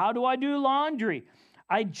 How do I do laundry?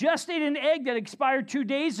 I just ate an egg that expired 2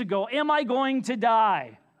 days ago. Am I going to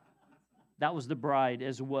die? That was the bride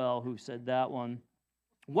as well who said that one.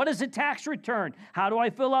 What is a tax return? How do I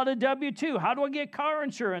fill out a W-2? How do I get car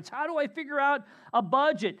insurance? How do I figure out a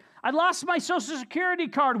budget? I lost my Social Security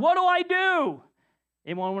card. What do I do?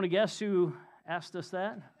 Anyone want to guess who asked us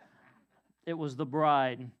that? It was the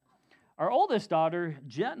bride. Our oldest daughter,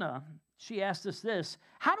 Jenna, she asked us this.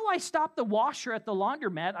 How do I stop the washer at the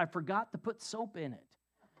laundromat? I forgot to put soap in it.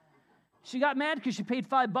 She got mad because she paid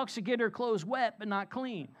 $5 to get her clothes wet but not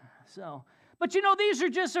clean. But these are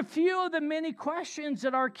just a few of the many questions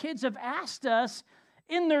that our kids have asked us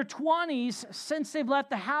in their 20s since they've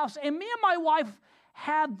left the house. And me and my wife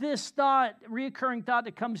have this thought, reoccurring thought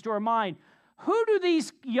that comes to our mind. Who do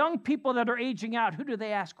these young people that are aging out, who do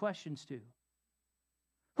they ask questions to?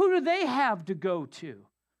 Who do they have to go to?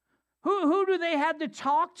 Who do they have to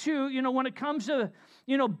talk to, when it comes to,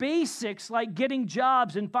 basics like getting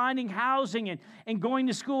jobs and finding housing and going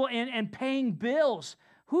to school and paying bills?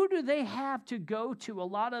 Who do they have to go to? A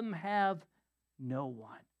lot of them have no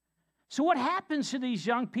one. So what happens to these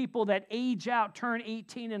young people that age out, turn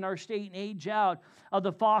 18 in our state and age out of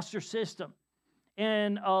the foster system?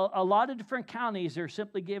 In a lot of different counties, they're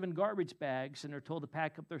simply given garbage bags and they're told to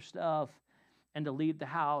pack up their stuff and to leave the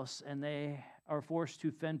house, and they are forced to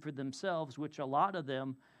fend for themselves, which a lot of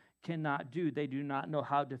them cannot do. They do not know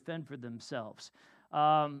how to fend for themselves.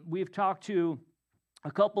 We've talked to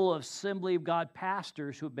a couple of Assembly of God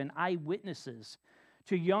pastors who have been eyewitnesses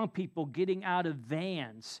to young people getting out of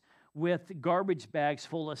vans with garbage bags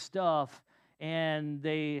full of stuff, and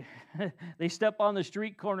they step on the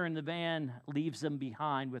street corner and the van leaves them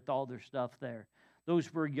behind with all their stuff there.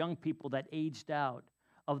 Those were young people that aged out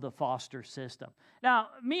of the foster system. Now,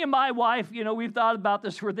 me and my wife, we've thought about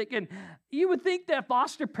this. We're thinking, you would think that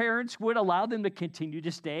foster parents would allow them to continue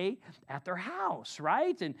to stay at their house,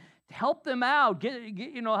 right? And help them out,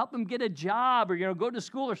 help them get a job or, go to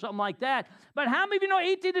school or something like that. But how many of you know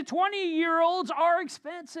 18 to 20-year-olds are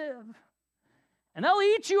expensive? And they'll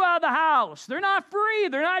eat you out of the house. They're not free.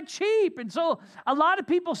 They're not cheap. And so a lot of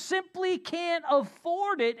people simply can't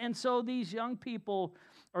afford it. And so these young people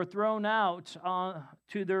are thrown out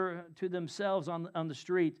to themselves on the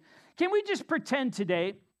street. Can we just pretend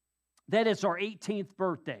today that it's our 18th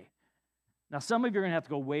birthday? Now, some of you are going to have to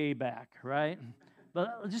go way back, right?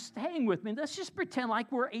 But just hang with me. Let's just pretend like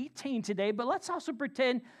we're 18 today, but let's also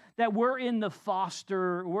pretend that we're in the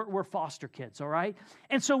we're foster kids, all right?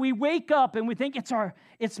 And so we wake up and we think it's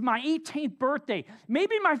my 18th birthday.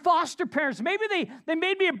 Maybe my foster parents, maybe they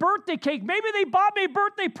made me a birthday cake. Maybe they bought me a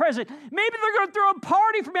birthday present. Maybe they're going to throw a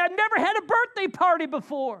party for me. I've never had a birthday party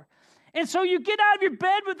before. And so you get out of your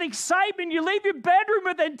bed with excitement. You leave your bedroom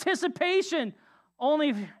with anticipation,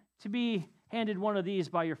 only to be handed one of these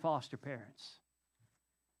by your foster parents.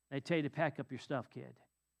 They tell you to pack up your stuff, kid.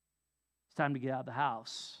 It's time to get out of the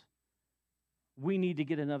house. We need to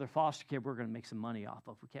get another foster kid we're going to make some money off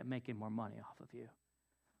of. We can't make any more money off of you.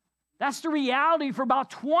 That's the reality for about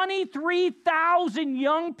 23,000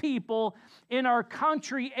 young people in our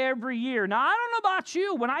country every year. Now, I don't know about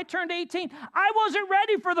you. When I turned 18, I wasn't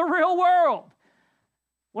ready for the real world.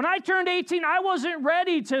 When I turned 18, I wasn't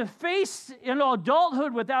ready to face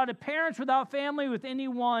adulthood without a parents, without family, with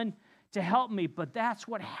anyone to help me. But that's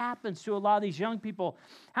what happens to a lot of these young people.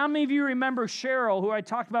 How many of you remember Cheryl, who I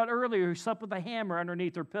talked about earlier, who slept with a hammer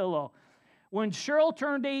underneath her pillow? When Cheryl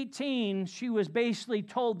turned 18, she was basically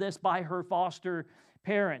told this by her foster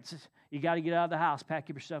parents. You got to get out of the house, pack up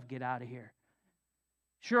your stuff, get out of here.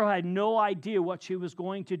 Cheryl had no idea what she was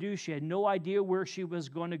going to do. She had no idea where she was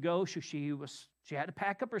going to go. She had to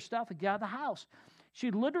pack up her stuff and get out of the house.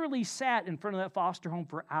 She literally sat in front of that foster home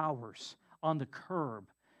for hours on the curb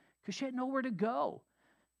because she had nowhere to go.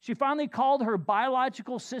 She finally called her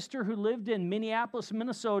biological sister who lived in Minneapolis,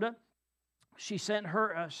 Minnesota. She sent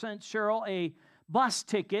Cheryl a bus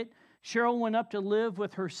ticket. Cheryl went up to live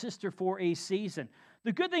with her sister for a season.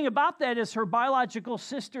 The good thing about that is her biological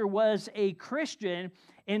sister was a Christian,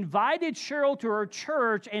 invited Cheryl to her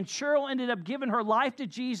church, and Cheryl ended up giving her life to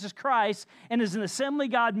Jesus Christ and is an Assembly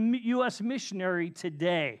of God U.S. missionary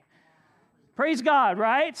today. Praise God,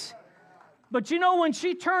 right? But when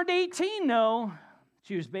she turned 18, though,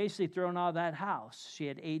 she was basically thrown out of that house. She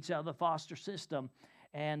had aged out of the foster system,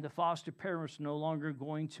 and the foster parents were no longer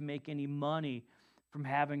going to make any money from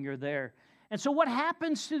having her there. And so what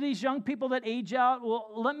happens to these young people that age out?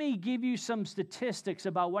 Well, let me give you some statistics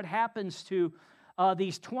about what happens to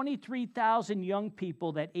these 23,000 young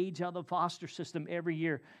people that age out of the foster system every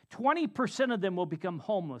year. 20% of them will become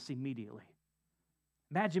homeless immediately.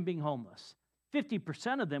 Imagine being homeless.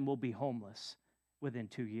 50% of them will be homeless within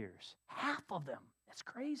 2 years. Half of them. That's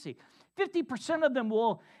crazy. 50% of them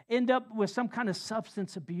will end up with some kind of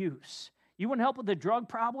substance abuse. You want help with the drug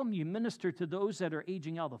problem? You minister to those that are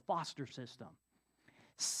aging out of the foster system.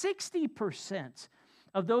 60%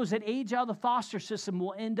 of those that age out of the foster system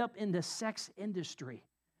will end up in the sex industry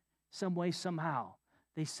some way, somehow.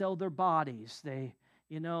 They sell their bodies. They,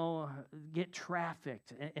 get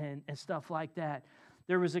trafficked and stuff like that.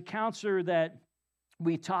 There was a counselor that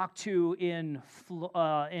we talked to in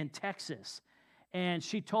Texas, and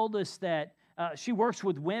she told us that she works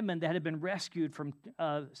with women that have been rescued from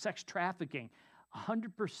sex trafficking.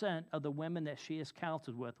 100% of the women that she has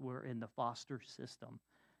counseled with were in the foster system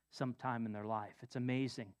sometime in their life. It's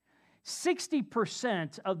amazing.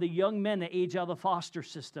 60% of the young men that age out of the foster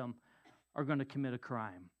system are going to commit a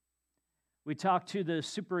crime. We talked to the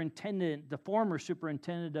superintendent, the former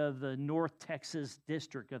superintendent of the North Texas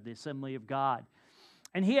District of the Assembly of God.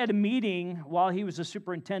 And he had a meeting while he was a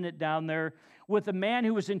superintendent down there with a man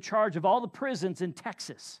who was in charge of all the prisons in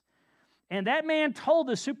Texas. And that man told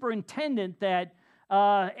the superintendent that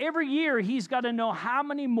every year he's got to know how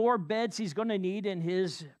many more beds he's going to need in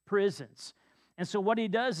his prisons. And so what he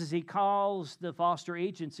does is he calls the foster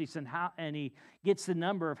agencies and he gets the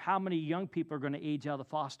number of how many young people are going to age out of the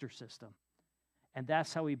foster system. And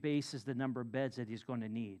that's how he bases the number of beds that he's going to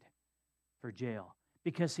need for jail,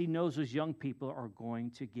 because he knows those young people are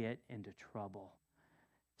going to get into trouble.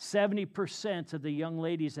 70% of the young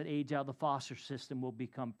ladies that age out of the foster system will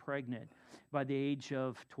become pregnant by the age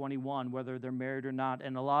of 21, whether they're married or not,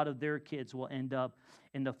 and a lot of their kids will end up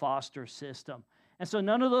in the foster system. And so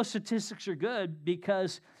none of those statistics are good,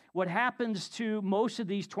 because what happens to most of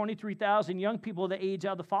these 23,000 young people that age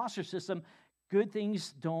out of the foster system, good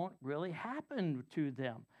things don't really happen to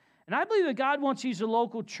them. And I believe that God wants to use the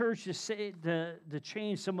local church to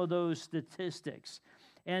change some of those statistics.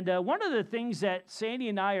 And one of the things that Sandy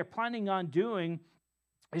and I are planning on doing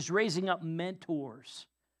is raising up mentors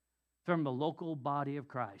from the local body of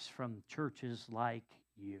Christ, from churches like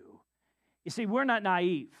you. You see, we're not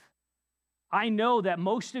naive. I know that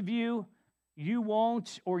most of you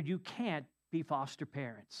won't or you can't be foster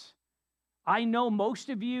parents. I know most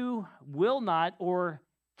of you will not or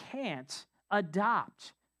can't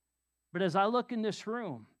adopt. But as I look in this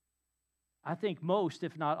room, I think most,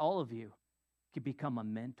 if not all of you, could become a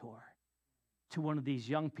mentor to one of these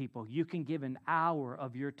young people. You can give an hour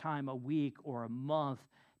of your time a week or a month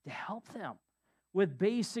to help them with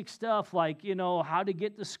basic stuff like, how to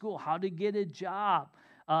get to school, how to get a job,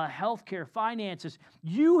 healthcare, finances.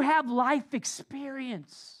 You have life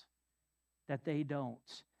experience that they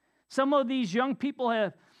don't. Some of these young people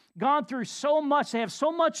have gone through so much, they have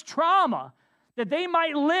so much trauma that they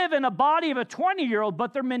might live in a body of a 20-year-old,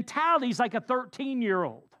 but their mentality is like a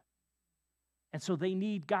 13-year-old. And so they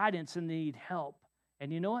need guidance and they need help.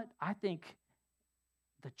 And you know what? I think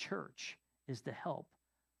the church is the help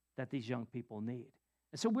that these young people need.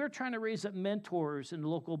 And so we're trying to raise up mentors in the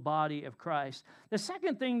local body of Christ. The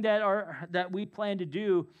second thing that we plan to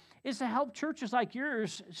do is to help churches like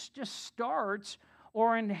yours just start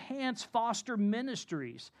or enhance foster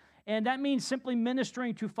ministries. And that means simply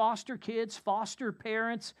ministering to foster kids, foster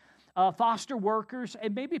parents, foster workers,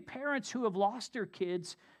 and maybe parents who have lost their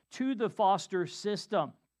kids to the foster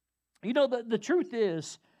system. The truth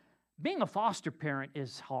is, being a foster parent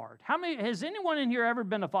is hard. Has anyone in here ever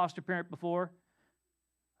been a foster parent before?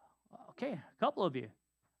 Okay, a couple of you.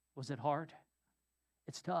 Was it hard?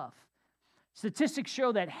 It's tough. Statistics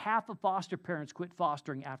show that half of foster parents quit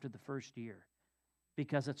fostering after the first year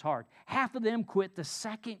because it's hard. Half of them quit the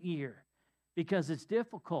second year because it's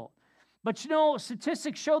difficult. But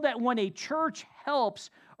statistics show that when a church helps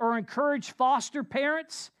or encourages foster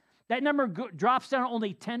parents, that number drops down,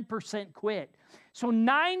 only 10% quit. So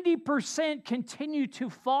 90% continue to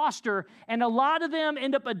foster, and a lot of them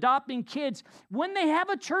end up adopting kids when they have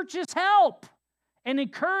a church's help and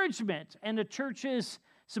encouragement and the church's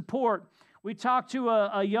support. We talked to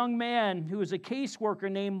a young man who was a caseworker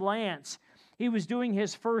named Lance. He was doing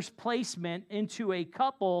his first placement into a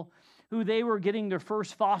couple who they were getting their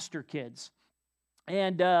first foster kids.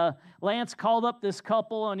 And Lance called up this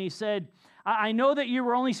couple and he said, I know that you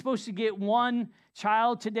were only supposed to get one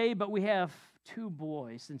child today, but we have two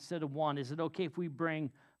boys instead of one. Is it okay if we bring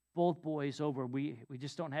both boys over? We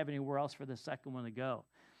just don't have anywhere else for the second one to go.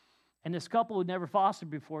 And this couple who never fostered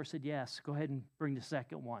before said, yes, go ahead and bring the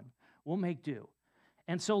second one. We'll make do.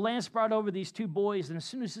 And so Lance brought over these two boys, and as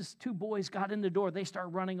soon as these two boys got in the door, they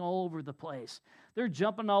start running all over the place. They're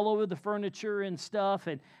jumping all over the furniture and stuff,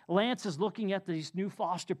 and Lance is looking at these new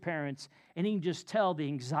foster parents, and he can just tell the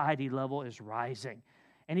anxiety level is rising.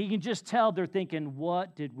 And he can just tell they're thinking,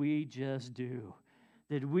 what did we just do?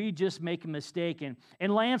 Did we just make a mistake?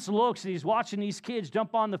 And Lance looks, and he's watching these kids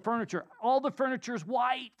jump on the furniture. All the furniture is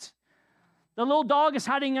white. The little dog is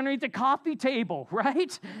hiding underneath the coffee table,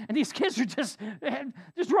 right? And these kids are just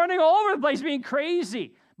running all over the place, being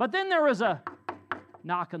crazy. But then there was a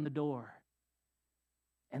knock on the door.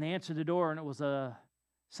 And they answered the door, and it was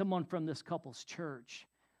someone from this couple's church.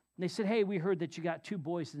 And they said, hey, we heard that you got two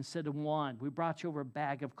boys instead of one. We brought you over a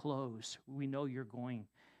bag of clothes. We know you're going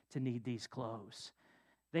to need these clothes.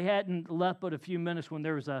 They hadn't left but a few minutes when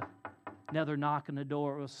there was another knock on the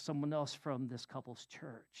door. It was someone else from this couple's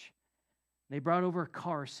church. They brought over a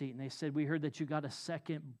car seat, and they said, we heard that you got a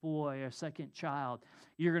second boy, a second child.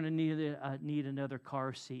 You're going to need another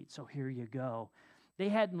car seat, so here you go. They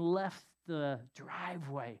hadn't left the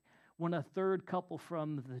driveway when a third couple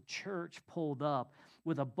from the church pulled up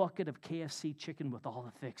with a bucket of KFC chicken with all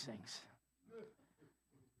the fixings.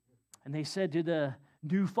 And they said to the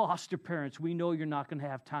new foster parents, we know you're not going to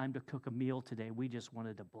have time to cook a meal today. We just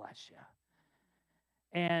wanted to bless you.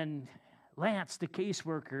 And Lance, the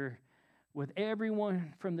caseworker, with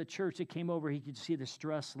everyone from the church that came over, he could see the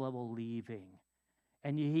stress level leaving.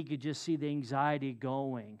 And he could just see the anxiety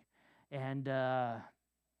going. And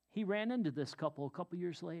he ran into this couple a couple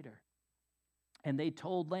years later. And they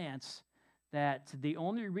told Lance that the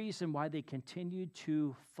only reason why they continued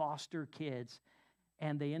to foster kids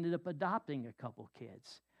and they ended up adopting a couple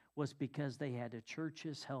kids was because they had a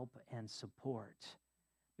church's help and support.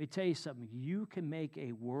 Let me tell you something. You can make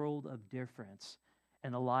a world of difference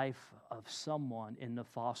in the life of someone in the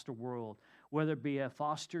foster world, whether it be a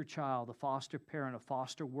foster child, a foster parent, a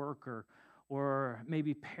foster worker, or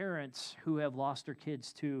maybe parents who have lost their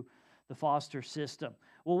kids to the foster system.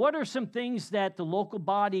 Well, what are some things that the local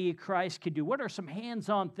body of Christ can do? What are some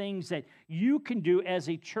hands-on things that you can do as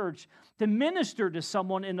a church to minister to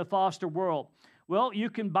someone in the foster world? Well, you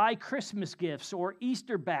can buy Christmas gifts or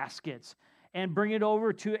Easter baskets and bring it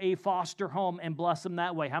over to a foster home and bless them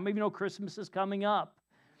that way. How many of you know Christmas is coming up?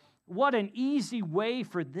 What an easy way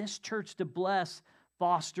for this church to bless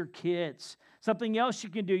foster kids. Something else you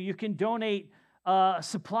can do, you can donate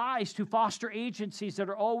supplies to foster agencies that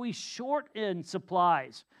are always short in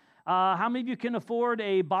supplies. How many of you can afford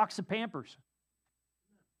a box of Pampers?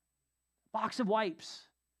 Box of wipes?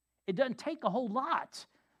 It doesn't take a whole lot.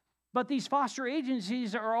 But these foster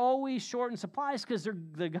agencies are always short in supplies because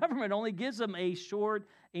the government only gives them a short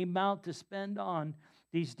amount to spend on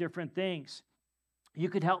these different things. You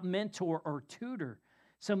could help mentor or tutor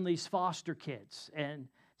some of these foster kids. And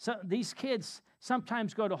so these kids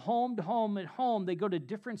sometimes go to home at home. They go to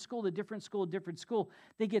different school to different school to different school.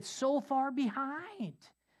 They get so far behind.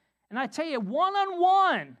 And I tell you,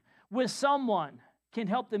 one-on-one with someone can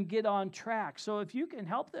help them get on track. So if you can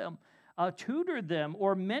help them, tutor them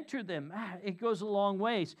or mentor them, it goes a long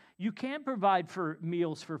ways. You can provide for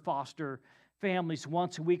meals for foster families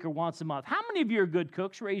once a week or once a month. How many of you are good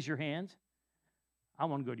cooks? Raise your hands. I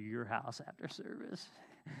want to go to your house after service.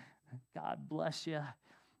 God bless you.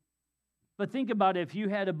 But think about it. If you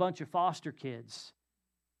had a bunch of foster kids,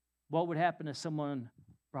 what would happen if someone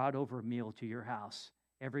brought over a meal to your house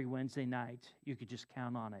every Wednesday night? You could just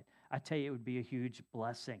count on it. I tell you, it would be a huge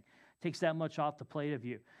blessing. It takes that much off the plate of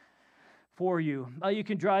you. For you. You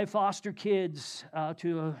can drive foster kids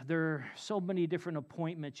to their so many different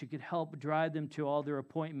appointments. You could help drive them to all their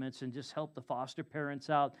appointments and just help the foster parents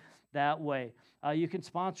out that way. You can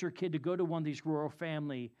sponsor a kid to go to one of these rural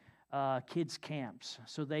family kids camps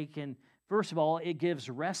so they can, first of all, it gives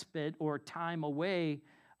respite or time away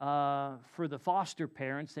for the foster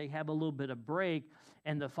parents. They have a little bit of break,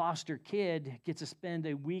 and the foster kid gets to spend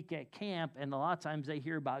a week at camp, and a lot of times they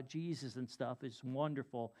hear about Jesus and stuff. It's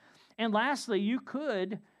wonderful. And lastly, you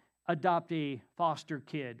could adopt a foster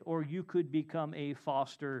kid, or you could become a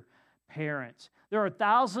foster parent. There are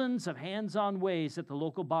thousands of hands-on ways that the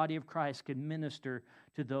local body of Christ can minister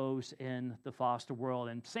to those in the foster world.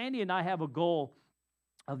 And Sandy and I have a goal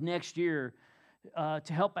of next year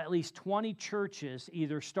to help at least 20 churches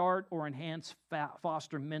either start or enhance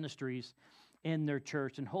foster ministries in their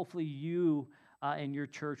church. And hopefully you and your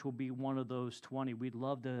church will be one of those 20. We'd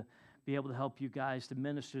love to be able to help you guys to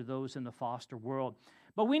minister to those in the foster world.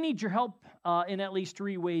 But we need your help in at least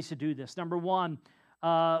 3 ways to do this. Number one,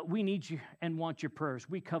 we need you and want your prayers.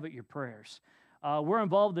 We covet your prayers. We're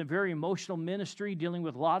involved in very emotional ministry, dealing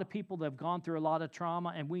with a lot of people that have gone through a lot of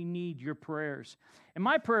trauma, and we need your prayers. And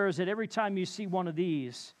my prayer is that every time you see one of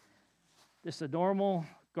these, this is a normal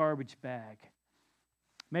garbage bag.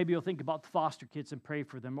 Maybe you'll think about the foster kids and pray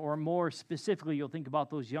for them, or more specifically, you'll think about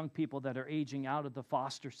those young people that are aging out of the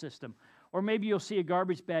foster system. Or maybe you'll see a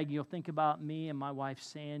garbage bag and you'll think about me and my wife,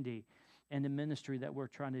 Sandy, and the ministry that we're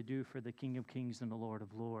trying to do for the King of Kings and the Lord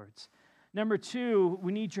of Lords. Number 2,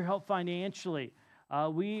 we need your help financially.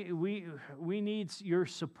 We need your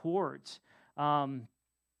support. And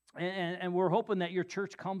we're hoping that your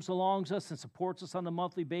church comes along with us and supports us on a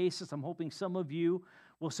monthly basis. I'm hoping some of you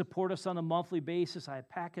will support us on a monthly basis. I have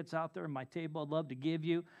packets out there on my table I'd love to give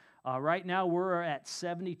you. Right now, we're at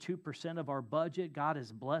 72% of our budget. God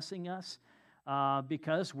is blessing us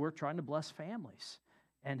because we're trying to bless families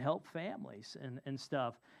and help families and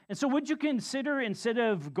stuff. And so would you consider, instead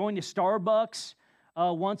of going to Starbucks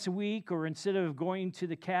once a week, or instead of going to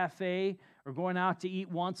the cafe or going out to eat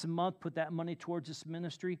once a month, put that money towards this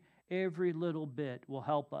ministry. Every little bit will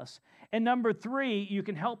help us. And number 3, you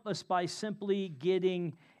can help us by simply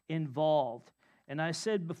getting involved. And I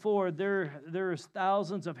said before, there's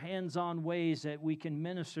thousands of hands-on ways that we can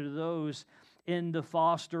minister to those in the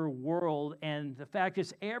foster world. And the fact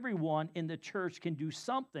is, everyone in the church can do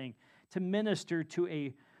something to minister to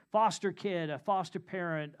a foster kid, a foster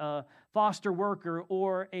parent, a foster worker,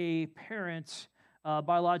 or a parent,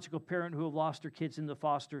 biological parent who have lost their kids in the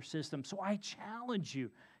foster system. So I challenge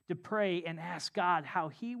you to pray and ask God how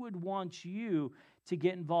He would want you to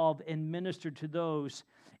get involved and minister to those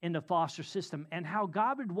in the foster system, and how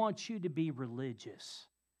God would want you to be religious,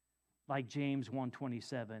 like James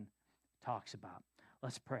 1:27 talks about.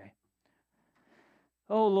 Let's pray.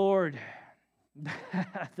 Oh Lord,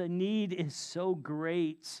 the need is so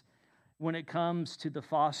great when it comes to the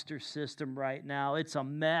foster system right now. It's a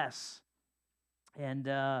mess. And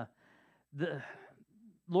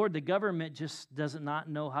Lord, the government just does not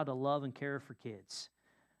know how to love and care for kids.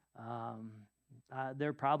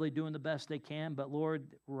 They're probably doing the best they can, but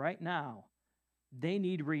Lord, right now, they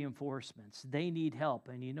need reinforcements. They need help.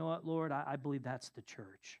 And you know what, Lord? I believe that's the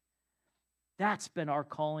church. That's been our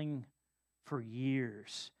calling for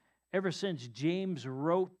years. Ever since James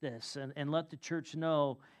wrote this and let the church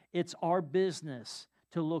know it's our business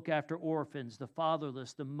to look after orphans, the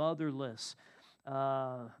fatherless, the motherless,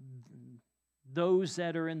 those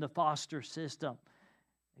that are in the foster system.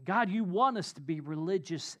 God, you want us to be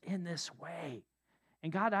religious in this way.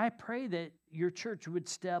 And God, I pray that your church would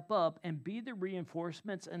step up and be the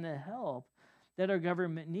reinforcements and the help that our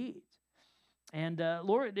government needs. And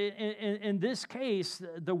Lord, in this case,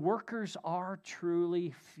 the workers are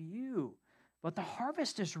truly few, but the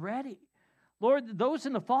harvest is ready. Lord, those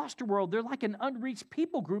in the foster world, they're like an unreached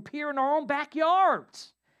people group here in our own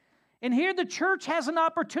backyards. And here the church has an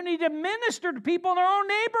opportunity to minister to people in our own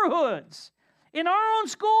neighborhoods, in our own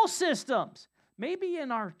school systems, maybe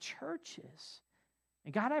in our churches.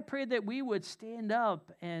 And God, I pray that we would stand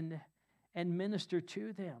up and minister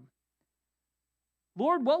to them.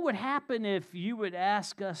 Lord, what would happen if you would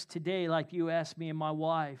ask us today, like you asked me and my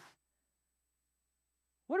wife,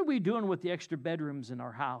 what are we doing with the extra bedrooms in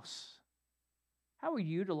our house? How are we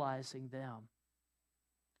utilizing them?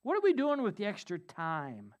 What are we doing with the extra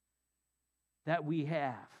time that we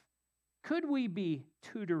have? Could we be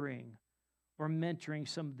tutoring or mentoring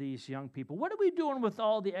some of these young people? What are we doing with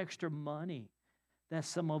all the extra money that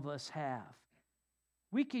some of us have?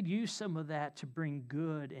 We could use some of that to bring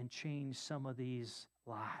good and change some of these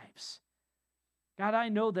lives. God, I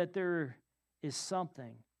know that there is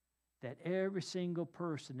something that every single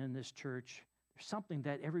person in this church, there's something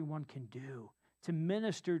that everyone can do to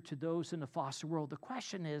minister to those in the foster world. The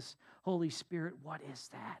question is, Holy Spirit, what is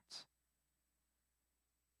that?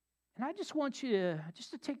 And I just want you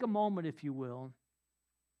to take a moment, if you will.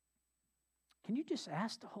 Can you just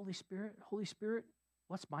ask the Holy Spirit,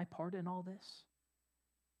 what's my part in all this?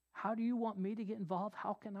 How do you want me to get involved?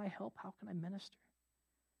 How can I help? How can I minister?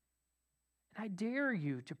 And I dare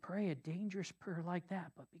you to pray a dangerous prayer like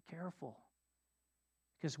that, but be careful.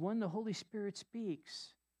 Because when the Holy Spirit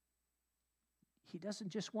speaks, He doesn't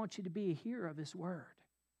just want you to be a hearer of His word.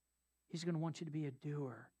 He's going to want you to be a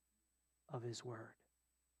doer of His word.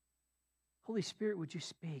 Holy Spirit, would you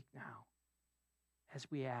speak now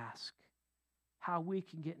as we ask how we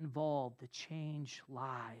can get involved to change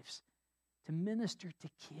lives, to minister to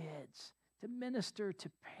kids, to minister to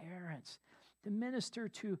parents, to minister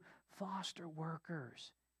to foster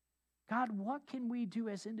workers. God, what can we do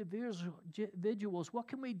as individuals? What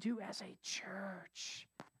can we do as a church?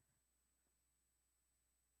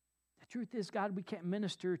 The truth is, God, we can't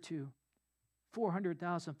minister to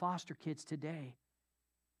 400,000 foster kids today,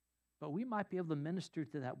 but we might be able to minister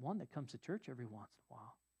to that one that comes to church every once in a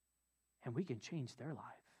while, and we can change their life.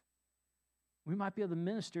 We might be able to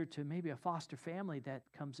minister to maybe a foster family that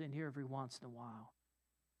comes in here every once in a while.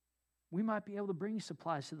 We might be able to bring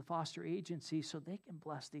supplies to the foster agency so they can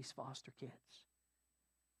bless these foster kids.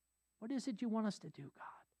 What is it you want us to do,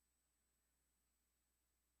 God?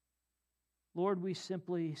 Lord, we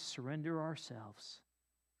simply surrender ourselves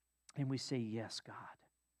and we say, yes, God,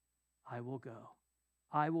 I will go.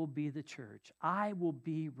 I will be the church. I will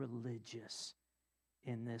be religious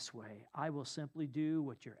in this way. I will simply do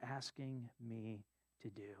what you're asking me to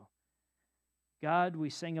do. God, we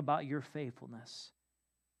sing about your faithfulness.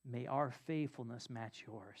 May our faithfulness match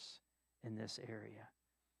yours in this area.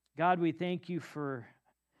 God, we thank you for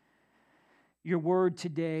your word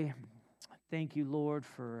today. Thank you, Lord,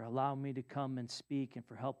 for allowing me to come and speak and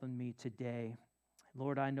for helping me today.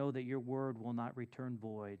 Lord, I know that your word will not return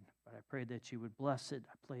void, but I pray that you would bless it.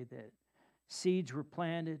 I pray that seeds were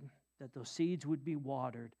planted, that those seeds would be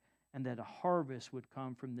watered, and that a harvest would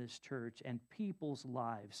come from this church, and people's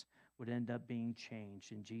lives would end up being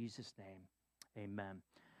changed. In Jesus' name, amen.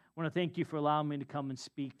 I want to thank you for allowing me to come and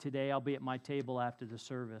speak today. I'll be at my table after the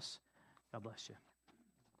service. God bless you.